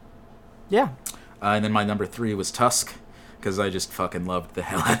 Yeah. And then my number 3 was Tusk, because I just fucking loved the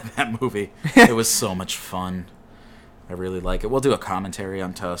hell out of that movie. It was so much fun. I really like it. We'll do a commentary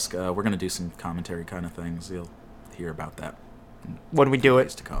on Tusk. We're going to do some commentary kind of things. You'll hear about that when we do it.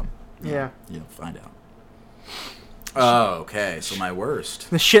 To come. Yeah. You'll find out. Oh, okay. So my worst.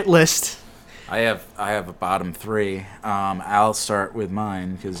 The shit list. I have a bottom 3. I'll start with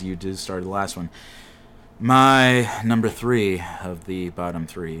mine, because you did start the last one. My number 3 of the bottom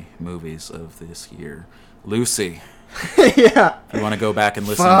 3 movies of this year, Lucy. Yeah. If you want to go back and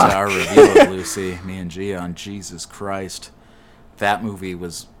listen to our review of Lucy, me and Gia, on Jesus Christ, that movie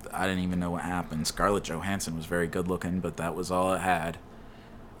was, I didn't even know what happened. Scarlett Johansson was very good looking, but that was all it had.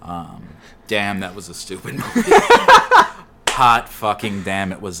 Damn, that was a stupid movie. Hot fucking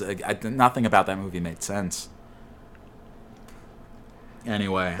damn, it was, nothing about that movie made sense.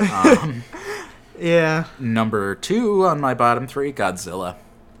 Anyway, yeah. Number 2 on my bottom 3, Godzilla.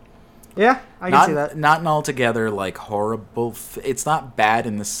 Yeah, I can see that. Not an altogether, like, horrible... it's not bad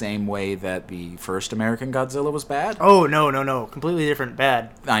in the same way that the first American Godzilla was bad. Oh, no. Completely different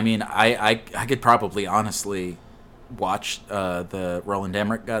bad. I mean, I could probably honestly watch the Roland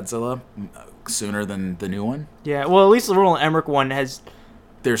Emmerich Godzilla sooner than the new one. Yeah, well, at least the Roland Emmerich one has...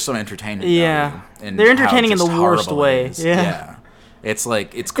 There's some entertainment. Yeah. And they're entertaining in the worst way. Yeah. It's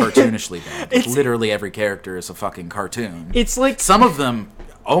like, it's cartoonishly bad. It's literally every character is a fucking cartoon. It's like... Some of them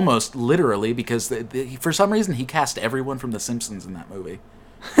almost literally, because for some reason he cast everyone from The Simpsons in that movie.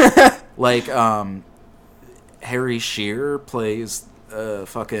 Like, Harry Shearer plays a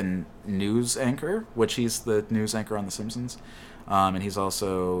fucking news anchor, which he's the news anchor on The Simpsons. And he's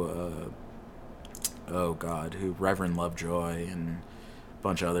also, Reverend Lovejoy and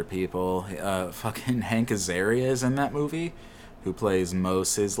bunch of other people. Fucking Hank Azaria is in that movie, who plays Mo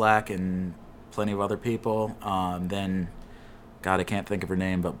Sizlak and plenty of other people. Then, God, I can't think of her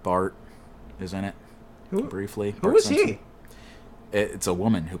name, but Bart is in it. Who? Briefly. Who Bart is Simpson. he? It's a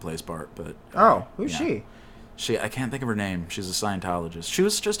woman who plays Bart, but... Who's yeah. she? I can't think of her name. She's a Scientologist. She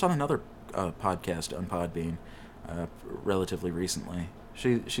was just on another podcast on Podbean relatively recently.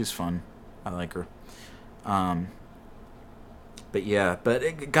 She's fun. I like her. But yeah,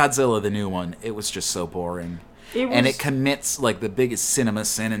 Godzilla, the new one, it was just so boring. And it commits, like, the biggest cinema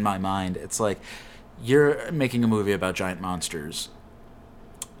sin in my mind. It's like, you're making a movie about giant monsters,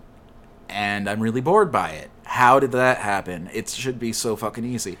 and I'm really bored by it. How did that happen? It should be so fucking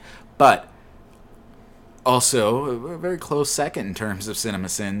easy. But also, a very close second in terms of cinema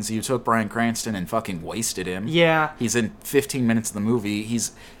sins. You took Bryan Cranston and fucking wasted him. Yeah. He's in 15 minutes of the movie.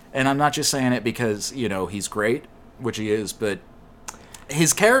 And I'm not just saying it because, he's great, which he is, but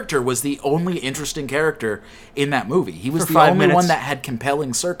his character was the only interesting character in that movie. He was For the 5 only minutes. one that had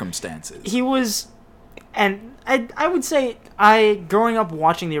compelling circumstances. He was, and I would say growing up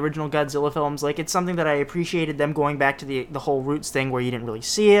watching the original Godzilla films, like, it's something that I appreciated them going back to the whole Roots thing where you didn't really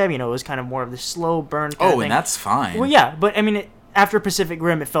see him. It was kind of more of the slow burn kind of thing. And that's fine. Well, yeah, but I mean, after Pacific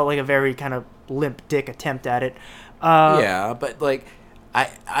Rim, it felt like a very kind of limp dick attempt at it. Yeah, but like,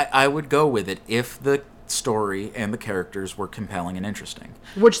 I would go with it if the story and the characters were compelling and interesting.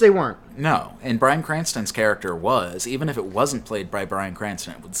 Which they weren't. No, and Bryan Cranston's character was, even if it wasn't played by Bryan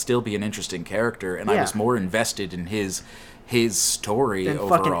Cranston, it would still be an interesting character, and I Yeah. was more invested in his story Than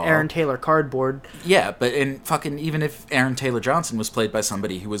overall. fucking Aaron Taylor cardboard. Yeah, but even if Aaron Taylor Johnson was played by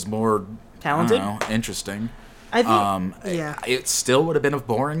somebody who was more Talented? I don't know, interesting, I think, yeah. it still would have been a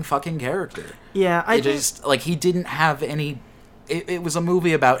boring fucking character. Yeah, It just, like, he didn't have any... It was a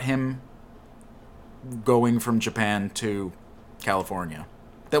movie about him going from Japan to California.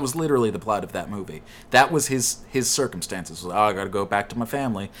 That was literally the plot of that movie. That was his circumstances. I gotta go back to my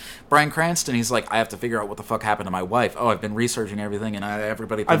family. Bryan Cranston, he's like, I have to figure out what the fuck happened to my wife. I've been researching everything, and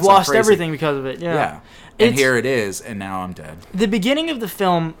everybody thinks I've lost I'm crazy. everything because of it. Yeah. And here it is, and now I'm dead. The beginning of the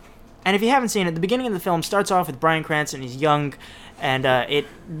film, and if you haven't seen it, the beginning of the film starts off with Bryan Cranston. He's young, and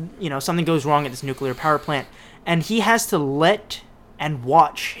something goes wrong at this nuclear power plant, and he has to let and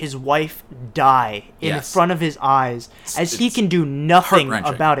watch his wife die in front of his eyes as he can do nothing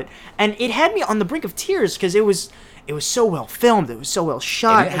about it. And it had me on the brink of tears because it was so well filmed. It was so well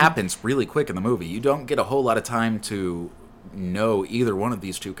shot. And it happens really quick in the movie. You don't get a whole lot of time to know either one of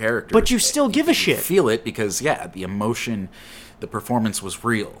these two characters. But you still give a shit. You feel it because, the emotion, the performance was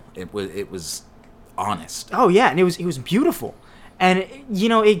real. It was honest. Oh, yeah, and it was beautiful. And,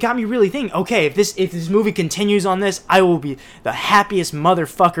 it got me really thinking, okay, if this movie continues on this, I will be the happiest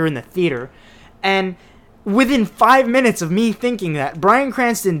motherfucker in the theater. And within 5 minutes of me thinking that, Bryan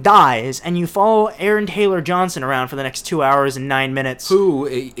Cranston dies, and you follow Aaron Taylor Johnson around for the next 2 hours and 9 minutes. Who,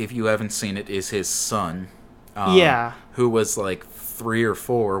 if you haven't seen it, is his son. Who was like 3 or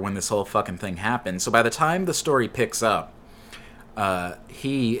 4 when this whole fucking thing happened. So by the time the story picks up,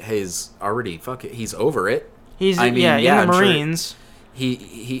 he has already he's over it. He's in the Marines. Sure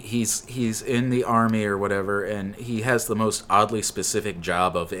he's in the army or whatever, and he has the most oddly specific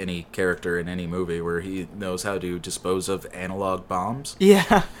job of any character in any movie, where he knows how to dispose of analog bombs.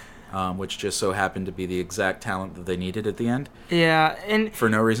 Yeah. Which just so happened to be the exact talent that they needed at the end. Yeah, and for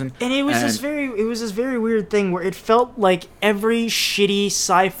no reason. And it was this very weird thing where it felt like every shitty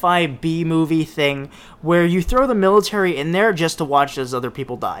sci-fi B movie thing where you throw the military in there just to watch as other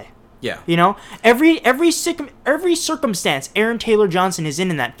people die. Yeah. Every circumstance Aaron Taylor Johnson is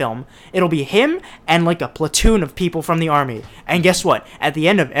in that film, it'll be him and like a platoon of people from the army. And guess what? At the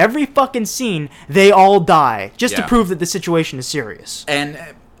end of every fucking scene, they all die just to prove that the situation is serious. And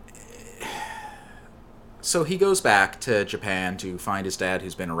so he goes back to Japan to find his dad,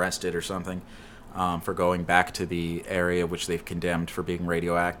 who's been arrested or something, for going back to the area which they've condemned for being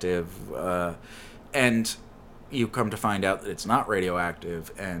radioactive. And you come to find out that it's not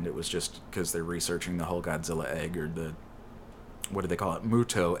radioactive, and it was just because they're researching the whole Godzilla egg, or the, what do they call it,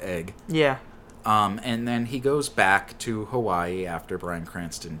 Muto egg. Yeah. And then he goes back to Hawaii after Bryan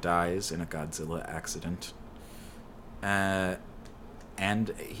Cranston dies in a Godzilla accident. And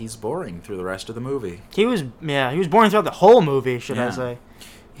he's boring through the rest of the movie. He was boring throughout the whole movie, should I say.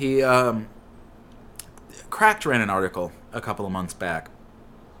 He, Cracked ran an article a couple of months back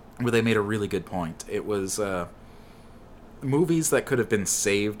where they made a really good point. It was, movies that could have been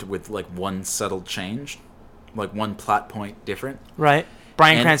saved with, like, one subtle change, like one plot point different. Right.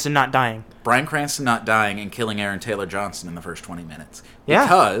 Bryan Cranston not dying. Bryan Cranston not dying and killing Aaron Taylor Johnson in the first 20 minutes. Yeah.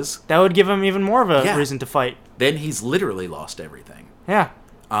 Because... that would give him even more of a reason to fight. then he's literally lost everything. Yeah.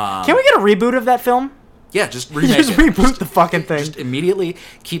 Can we get a reboot of that film? Yeah, just remake Just it. reboot the fucking thing. Just immediately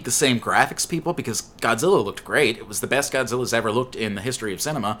keep the same graphics, people, because Godzilla looked great. It was the best Godzilla's ever looked in the history of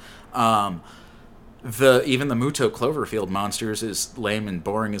cinema. Even the Muto Cloverfield monsters, as lame and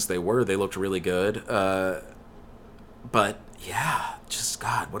boring as they were, they looked really good. But yeah, just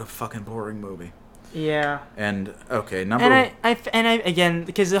God, what a fucking boring movie. Yeah. And okay, And I again,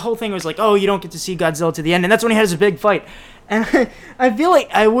 because the whole thing was like, oh, you don't get to see Godzilla to the end, and that's when he has a big fight. And I feel like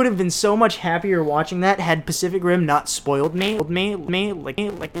I would have been so much happier watching that had Pacific Rim not spoiled me like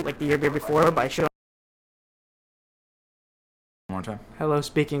the year before by showing. One more time. Hello,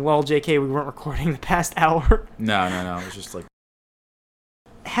 speaking. Lol, JK, we weren't recording the past hour. No. It was just like.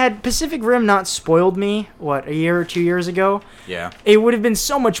 Had Pacific Rim not spoiled me, a year or 2 years ago, Yeah. it would have been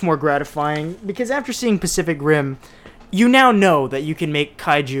so much more gratifying, because after seeing Pacific Rim, you now know that you can make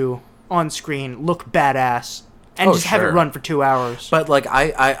kaiju on screen look badass and just have it run for 2 hours. But like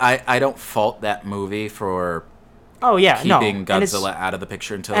I don't fault that movie for keeping Godzilla out of the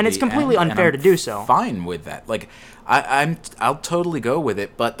picture until and it's completely unfair to do so. Fine with that. Like I'll totally go with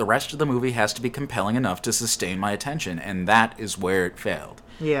it, but the rest of the movie has to be compelling enough to sustain my attention, and that is where it failed.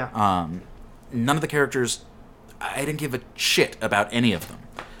 Yeah. None of the characters, I didn't give a shit about any of them.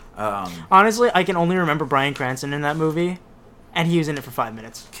 Honestly, I can only remember Bryan Cranston in that movie, and he was in it for 5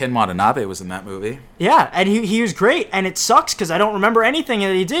 minutes. Ken Watanabe was in that movie. Yeah, and he was great, and it sucks because I don't remember anything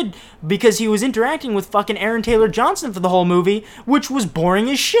that he did, because he was interacting with fucking Aaron Taylor Johnson for the whole movie, which was boring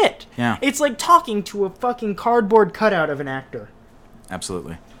as shit. Yeah. It's like talking to a fucking cardboard cutout of an actor.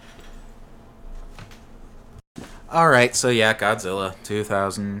 Absolutely. Alright, so yeah, Godzilla,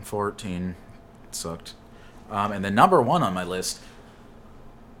 2014. It sucked. And the number one on my list,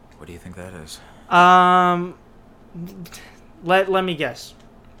 what do you think that is? Let me guess.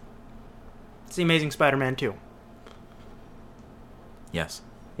 It's The Amazing Spider-Man 2. Yes.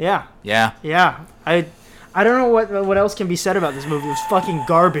 Yeah. Yeah. Yeah. I don't know what else can be said about this movie. It was fucking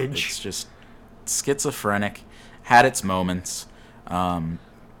garbage. It's just schizophrenic. Had its moments.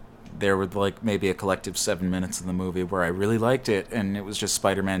 There were like maybe a collective 7 minutes in the movie where I really liked it, and it was just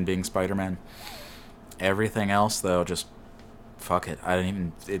Spider-Man being Spider-Man. Everything else, though, just fuck it.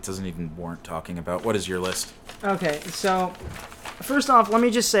 It doesn't even warrant talking about. What is your list? Okay, so first off, let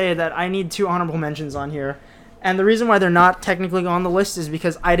me just say that I need 2 honorable mentions on here. And the reason why they're not technically on the list is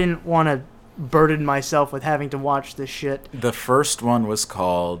because I didn't want to burden myself with having to watch this shit. The first one was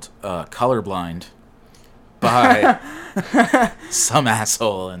called Colorblind by some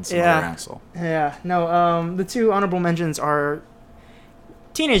asshole and some other asshole. Yeah, no, the 2 honorable mentions are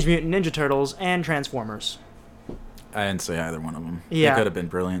Teenage Mutant Ninja Turtles and Transformers. I didn't say either one of them. Yeah. They could have been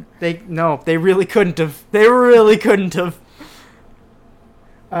brilliant. They really couldn't have. They really couldn't have.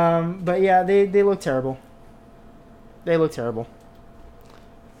 But yeah, they look terrible. They look terrible.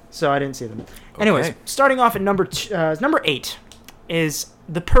 So I didn't see them. Okay. Anyways, starting off at number 8 is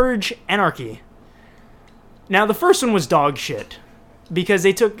The Purge: Anarchy. Now, the first one was dog shit, because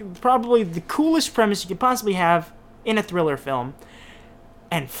they took probably the coolest premise you could possibly have in a thriller film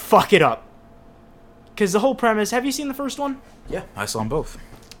and fuck it up. Because the whole premise... Have you seen the first one? Yeah, I saw them both.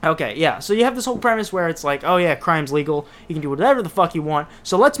 Okay, yeah. So you have this whole premise where it's like, oh yeah, crime's legal. You can do whatever the fuck you want.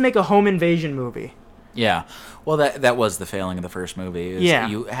 So let's make a home invasion movie. Yeah. Well, that was the failing of the first movie. Yeah.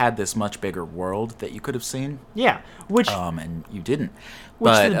 You had this much bigger world that you could have seen. Yeah, which and you didn't.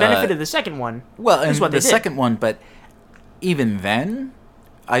 to the benefit of the second one. Well, and is what the they did. second one, but even then,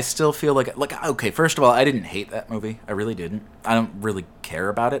 I still feel like okay. First of all, I didn't hate that movie. I really didn't. I don't really care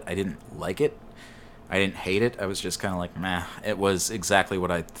about it. I didn't like it. I didn't hate it. I was just kind of like, meh. It was exactly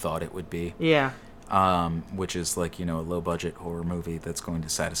what I thought it would be. Yeah. Which is like, a low budget horror movie that's going to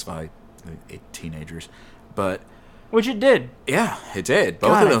satisfy teenagers, but Which it did. yeah, it did.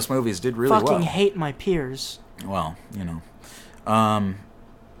 Both God, of those movies did really well. Fucking hate my peers. Well,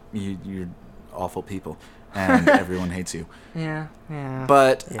 you're awful people, and everyone hates you. Yeah.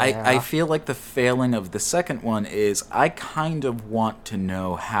 But Yeah. I feel like the failing of the second one is I kind of want to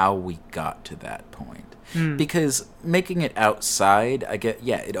know how we got to that point. Because making it outside,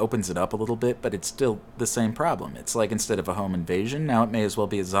 it opens it up a little bit, but it's still the same problem. It's like instead of a home invasion, now it may as well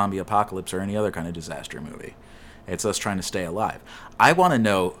be a zombie apocalypse or any other kind of disaster movie. It's us trying to stay alive. I want to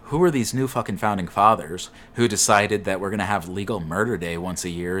know, who are these new fucking founding fathers who decided that we're going to have legal murder day once a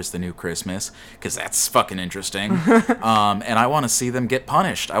year as the new Christmas? Because that's fucking interesting. And I want to see them get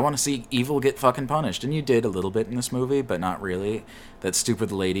punished. I want to see evil get fucking punished. And you did a little bit in this movie, but not really. That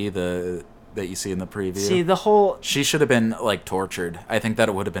stupid lady, the that you see in the preview. See, the whole... She should have been, like, tortured. I think that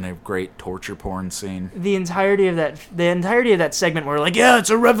it would have been a great torture porn scene. The entirety of that segment where, like, yeah, it's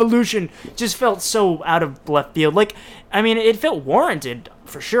a revolution, just felt so out of left field. Like, I mean, it felt warranted,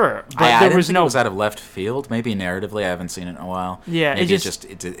 for sure, but I there was think no... it was out of left field. Maybe narratively, I haven't seen it in a while. Yeah, Maybe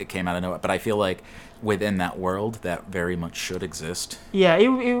it came out of nowhere. But I feel like within that world, that very much should exist. Yeah,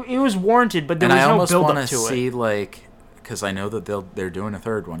 it was warranted, but there was no build-up to it. And I almost want to see, like... Because I know that they're doing a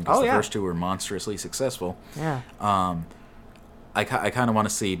third one. Because the first two were monstrously successful. Yeah. I kind of want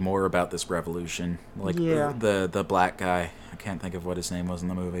to see more about this revolution. Like, the black guy. I can't think of what his name was in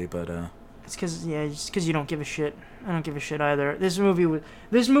the movie, but... It's because you don't give a shit. I don't give a shit either. This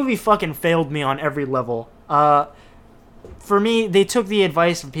movie fucking failed me on every level. For me, they took the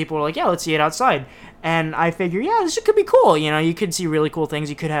advice of people who were like, yeah, let's see it outside. And I figure, yeah, this could be cool. You know, you could see really cool things.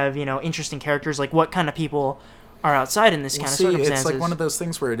 You could have, you know, interesting characters. Like, what kind of people are outside in this kind of circumstances? It's like one of those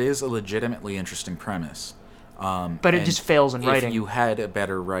things where it is a legitimately interesting premise. But it just fails in writing. If you had a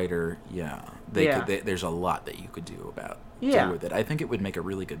better writer, there's a lot that you could do with it. I think it would make a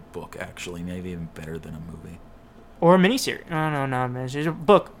really good book, actually, maybe even better than a movie. Or a miniseries. No, it's a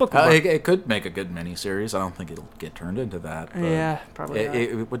book. It could make a good miniseries. I don't think it'll get turned into that. But yeah, probably not.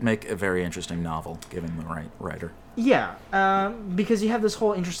 It would make a very interesting novel, given the right writer. Yeah, because you have this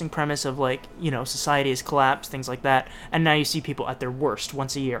whole interesting premise of, like, you know, society has collapsed, things like that, and now you see people at their worst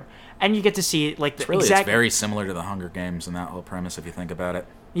once a year. And you get to see, like, It's very similar to the Hunger Games in that whole premise, if you think about it.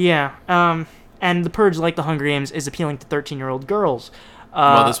 Yeah, and The Purge, like the Hunger Games, is appealing to 13-year-old girls.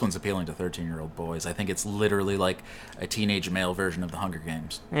 Well, this one's appealing to 13-year-old boys. I think it's literally like a teenage male version of the Hunger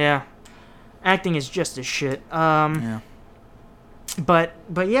Games. Yeah. Acting is just as shit. Yeah. But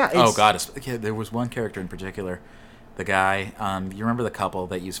yeah, it's... there was one character in particular. The guy, you remember the couple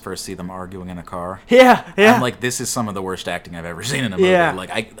that you first see them arguing in a car? Yeah. I'm like, this is some of the worst acting I've ever seen in a movie. Yeah.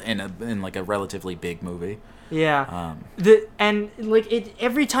 Like, in like a relatively big movie. Yeah.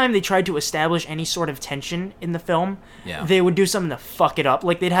 Every time they tried to establish any sort of tension in the film, they would do something to fuck it up.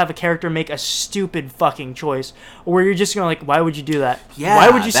 Like, they'd have a character make a stupid fucking choice, where you're just going like, why would you do that? Yeah. Why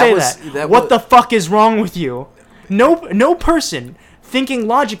would you say that? What the fuck is wrong with you? No person thinking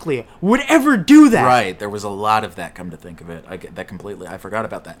logically would ever do that. Right. There was a lot of that, come to think of it. I get that completely. I forgot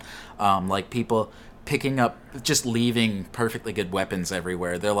about that. Like, people picking up, just leaving perfectly good weapons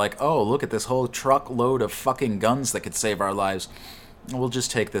everywhere. They're like, oh, look at this whole truckload of fucking guns that could save our lives. We'll just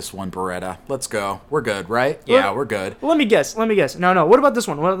take this one Beretta. Let's go. We're good, right? Yeah, we're good. Let me guess. No. What about this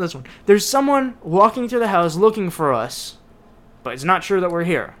one? There's someone walking through the house looking for us, but is not sure that we're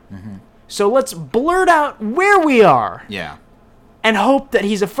here. Mm-hmm. So let's blurt out where we are. Yeah. And hope that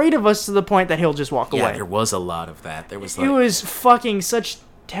he's afraid of us to the point that he'll just walk away. Yeah, there was a lot of that. There was it was fucking such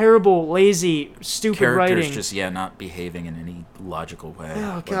terrible, lazy, stupid writing. Characters just not behaving in any logical way.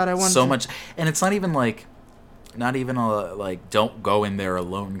 Oh god, I want so much, and it's not even a like don't go in there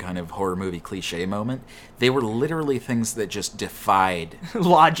alone kind of horror movie cliche moment. They were literally things that just defied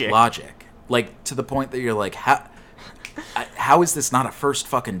logic, like to the point that you're like, how is this not a first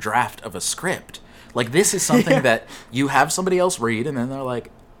fucking draft of a script? Like, this is something that you have somebody else read, and then they're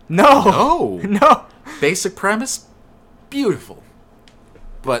like, no. Basic premise, beautiful.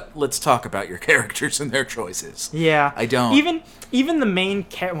 But let's talk about your characters and their choices. Yeah. I don't. Even the main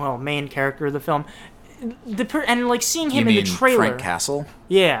character of the film, seeing him in the trailer. Frank Castle?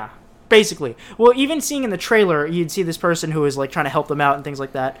 Yeah, basically. Well, even seeing in the trailer, you'd see this person who is, like, trying to help them out and things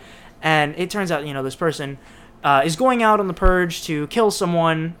like that. And it turns out, this person is going out on the purge to kill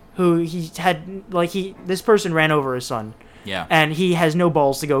someone who this person ran over his son. Yeah. And he has no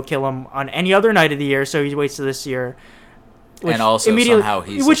balls to go kill him on any other night of the year, so he waits to this year. And also somehow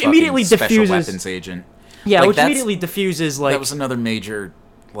he's a fucking special weapons agent. Yeah, which immediately diffuses, like... That was another major,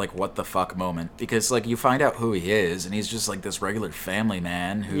 like, what the fuck moment. Because, like, you find out who he is, and he's just, like, this regular family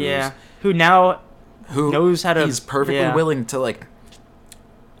man who now knows how to... He's perfectly willing to, like...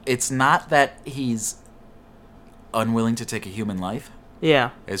 It's not that he's unwilling to take a human life.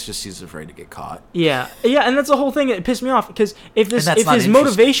 Yeah. It's just he's afraid to get caught. Yeah, and that's the whole thing that pissed me off, because if his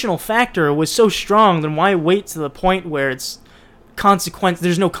motivational factor was so strong, then why wait to the point where it's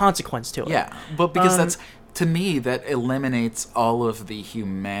there's no consequence to it? Yeah, but because that's, to me, that eliminates all of the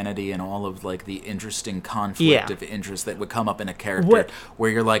humanity and all of, like, the interesting conflict of interest that would come up in a character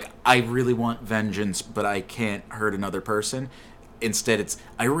where you're like, I really want vengeance, but I can't hurt another person. Instead, it's,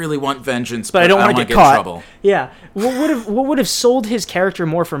 I really want vengeance, but I don't want to get caught. In trouble. Yeah. What would have sold his character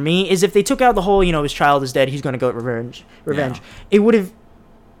more for me is if they took out the whole, his child is dead, he's going to go at revenge. Yeah. It would have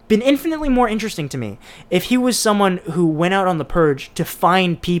been infinitely more interesting to me if he was someone who went out on the purge to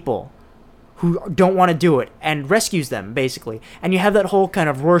find people who don't want to do it and rescues them, basically. And you have that whole kind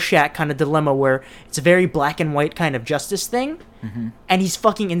of Rorschach kind of dilemma where it's a very black and white kind of justice thing, and he's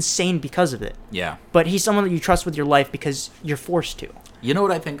fucking insane because of it. Yeah. But he's someone that you trust with your life because you're forced to. You know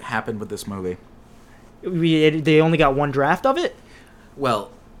what I think happened with this movie? They only got one draft of it?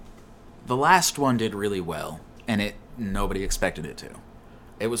 Well, the last one did really well, and nobody expected it to.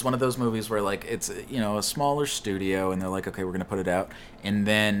 It was one of those movies where, like, it's, you know, a smaller studio, and they're like, okay, we're going to put it out. And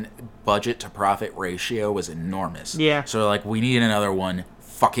then budget to profit ratio was enormous. Yeah. So, like, we need another one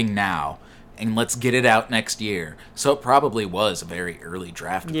fucking now, and let's get it out next year. So it probably was a very early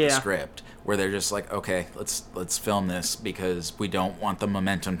draft of the script, where they're just like, okay, let's film this because we don't want the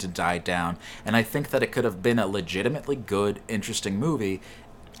momentum to die down. And I think that it could have been a legitimately good, interesting movie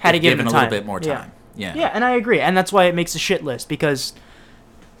had it given a little bit more time. Yeah, and I agree. And that's why it makes a shit list, because...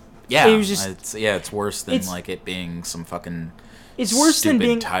 Yeah, it was just, it's worse than like it being some fucking it's worse stupid than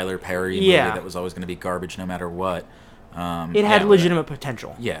being Tyler Perry movie that was always going to be garbage no matter what. It had legitimate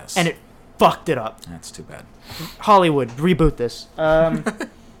potential. Yes. And it fucked it up. That's too bad. Hollywood, reboot this.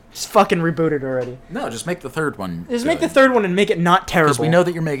 Just fucking reboot it already. No, just make the third one. Just make the third one and make it not terrible. Because we know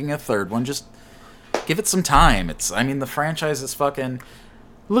that you're making a third one. Just give it some time. The franchise is fucking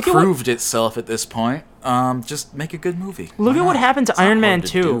proved itself at this point. Just make a good movie. Look at what happened to Iron Man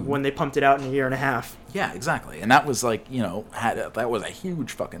 2 when they pumped it out in a year and a half. Yeah, exactly. And that was like, that was a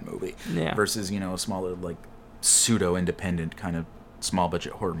huge fucking movie. Yeah. Versus, a smaller, like, pseudo-independent kind of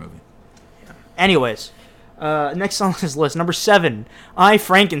small-budget horror movie. Yeah. Anyways, next on this list, number 7, I,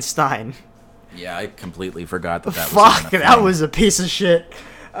 Frankenstein. Yeah, I completely forgot that was Fuck, that was a piece of shit.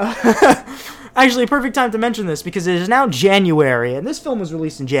 Actually, a perfect time to mention this because it is now January, and this film was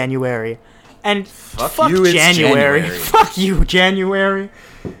released in January. And fuck you, January. Fuck you, January.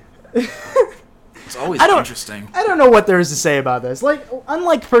 It's always interesting. I don't know what there is to say about this. Like,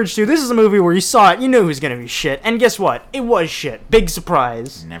 unlike Purge 2, this is a movie where you saw it, you knew it was going to be shit. And guess what? It was shit. Big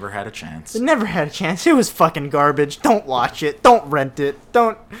surprise. Never had a chance. It never had a chance. It was fucking garbage. Don't watch it. Don't rent it.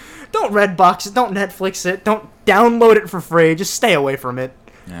 Don't Redbox it. Don't Netflix it. Don't download it for free. Just stay away from it.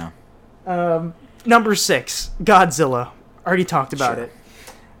 Yeah. Number 6, Godzilla. Already talked about it.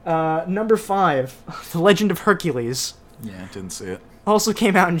 Number 5, The Legend of Hercules. Yeah, didn't see it. Also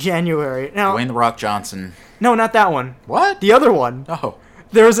came out in January. Now, Dwayne The Rock Johnson. No, not that one. What? The other one. Oh.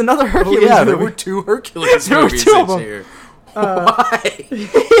 There was another Hercules movie. There were 2 Hercules movies there were 2 of them. Year. Why?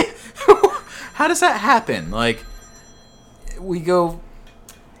 How does that happen? Like, we go...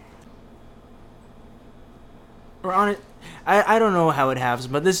 We're on it. I don't know how it happens,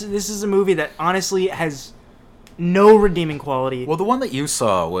 but this is a movie that honestly has no redeeming quality. Well, the one that you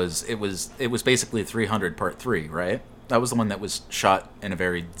saw was basically 300 Part 3, right? That was the one that was shot in a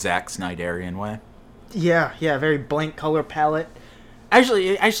very Zack Snyderian way. Yeah, very blank color palette.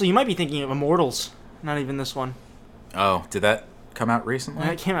 Actually, you might be thinking of Immortals. Not even this one. Oh, did that come out recently?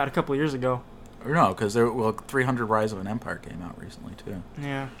 It came out a couple years ago. Or no, because 300 Rise of an Empire came out recently too.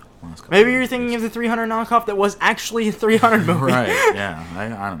 Yeah. Maybe you're thinking of the 300 knockoff that was actually a 300 movie. Right, yeah.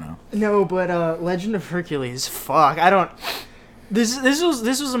 I don't know. No, but Legend of Hercules, fuck. I don't... This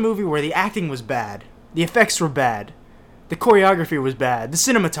was a movie where the acting was bad. The effects were bad. The choreography was bad. The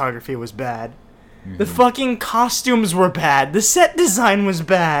cinematography was bad. Mm-hmm. The fucking costumes were bad. The set design was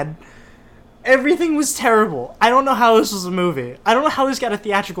bad. Everything was terrible. I don't know how this was a movie. I don't know how this got a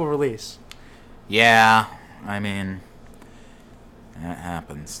theatrical release. Yeah, I mean... That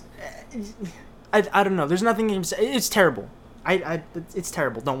happens. I don't know. There's nothing you can say. It's terrible. It's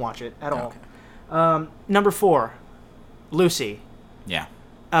terrible. Don't watch it at all. Number 4, Lucy. Yeah.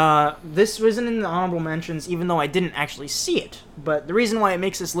 This wasn't in the honorable mentions, even though I didn't actually see it. But the reason why it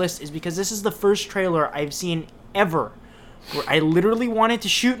makes this list is because this is the first trailer I've seen ever where I literally wanted to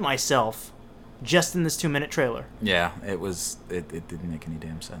shoot myself just in this 2-minute trailer. Yeah, it didn't make any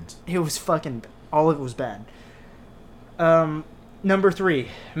damn sense. It was fucking... All of it was bad. Number 3,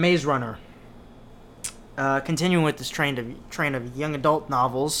 Maze Runner. Continuing with this train of young adult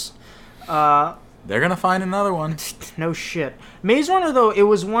novels. They're gonna find another one. No shit. Maze Runner, though, it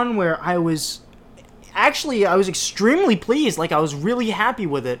was one where I was extremely pleased. Like, I was really happy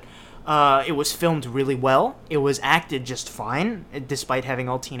with it. It was filmed really well. It was acted just fine, despite having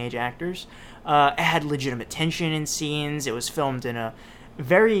all teenage actors. It had legitimate tension in scenes. It was filmed in a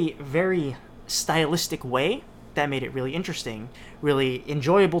very, very stylistic way that made it really interesting, really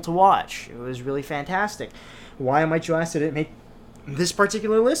enjoyable to watch. It was really fantastic. Why, might you ask, did it make this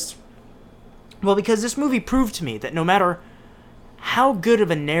particular list? Well, because this movie proved to me that no matter how good of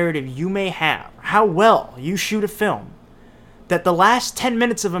a narrative you may have, how well you shoot a film, that the last 10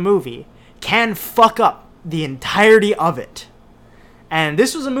 minutes of a movie can fuck up the entirety of it. And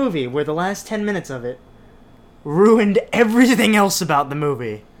this was a movie where the last 10 minutes of it ruined everything else about the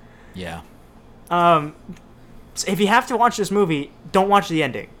movie. Yeah. So if you have to watch this movie, don't watch the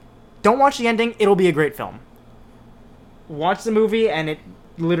ending. Don't watch the ending. It'll be a great film. Watch the movie, and it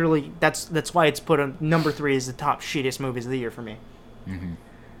literally that's why it's put on number 3 as the top shittiest movies of the year for me. Mm-hmm.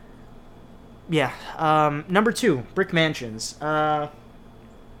 Yeah. Number 2, Brick Mansions.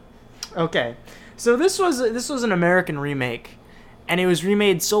 Okay. So this was an American remake, and it was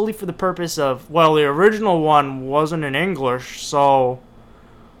remade solely for the purpose of, well, the original one wasn't in English, so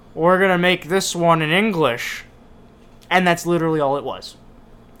we're gonna make this one in English. And that's literally all it was.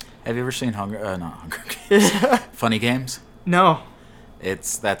 Have you ever seen not Hunger Games? Funny Games? No.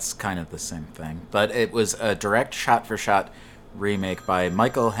 That's kind of the same thing. But it was a direct shot-for-shot remake by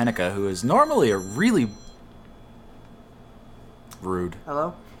Michael Haneke, who is normally a really rude.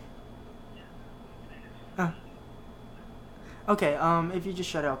 Hello? Okay, if you just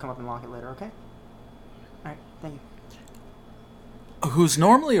shut it, I'll come up and lock it later, okay? Alright, thank you. Who's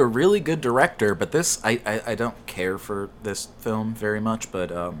normally a really good director, but this, I don't care for this film very much,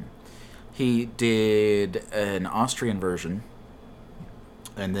 but he did an Austrian version,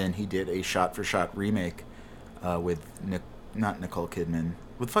 and then he did a shot-for-shot remake with, not Nicole Kidman,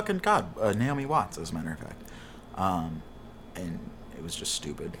 with fucking Naomi Watts, as a matter of fact. And it was just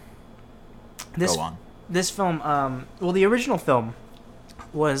stupid. Go on. This film, well, the original film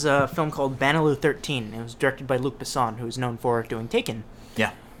was a film called Banaloo 13. It was directed by Luc Besson, who is known for doing Taken.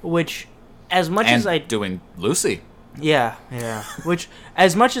 Yeah. Which, as much and as I... doing Lucy. Yeah. Which,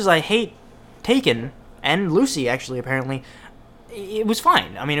 as much as I hate Taken, and Lucy, actually, apparently, it was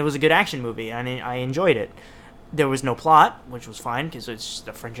fine. I mean, it was a good action movie, and I enjoyed it. There was no plot, which was fine, because it's just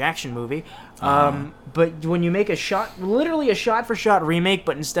a French action movie. But when you make literally a shot-for-shot remake,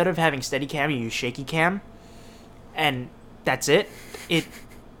 but instead of having Steadicam, you use shaky cam, and that's it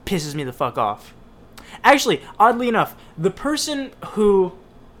pisses me the fuck off. Actually, oddly enough, the person who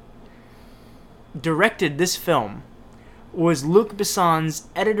directed this film was Luc Besson's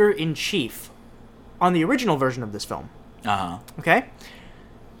editor-in-chief on the original version of this film. Uh-huh. Okay?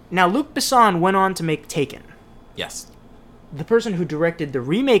 Now, Luc Besson went on to make Taken. Yes. The person who directed the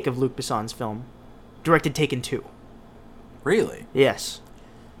remake of Luc Besson's film directed Taken 2. Really? Yes.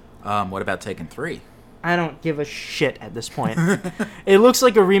 What about Taken 3? I don't give a shit at this point. It looks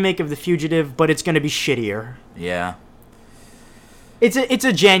like a remake of The Fugitive, but it's going to be shittier. Yeah. It's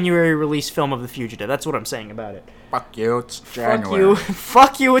a January release film of The Fugitive. That's what I'm saying about it. Fuck you, it's January.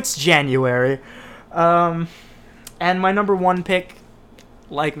 Fuck you, it's January. And my number 1 pick,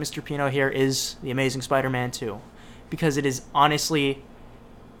 like Mr. Pino here, is The Amazing Spider-Man 2. Because it is honestly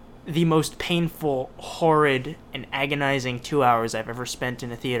the most painful, horrid, and agonizing 2 hours I've ever spent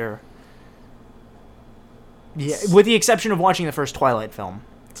in a theater. Yeah, with the exception of watching the first Twilight film.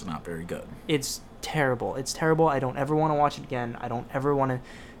 It's not very good. It's terrible. It's terrible. I don't ever want to watch it again. I don't ever want to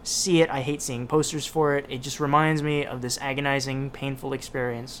see it. I hate seeing posters for it. It just reminds me of this agonizing, painful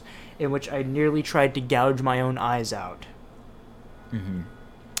experience in which I nearly tried to gouge my own eyes out. Mm-hmm.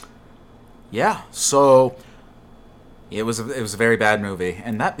 Yeah, so it was a very bad movie.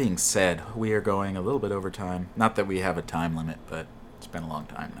 And that being said, we are going a little bit over time. Not that we have a time limit, but it's been a long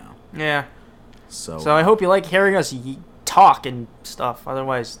time now. Yeah. So I hope you like hearing us talk and stuff.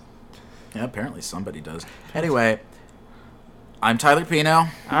 Otherwise... Yeah, apparently somebody does. Anyway, I'm Tyler Pino.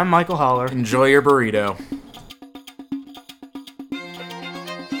 I'm Michael Holler. Enjoy your burrito.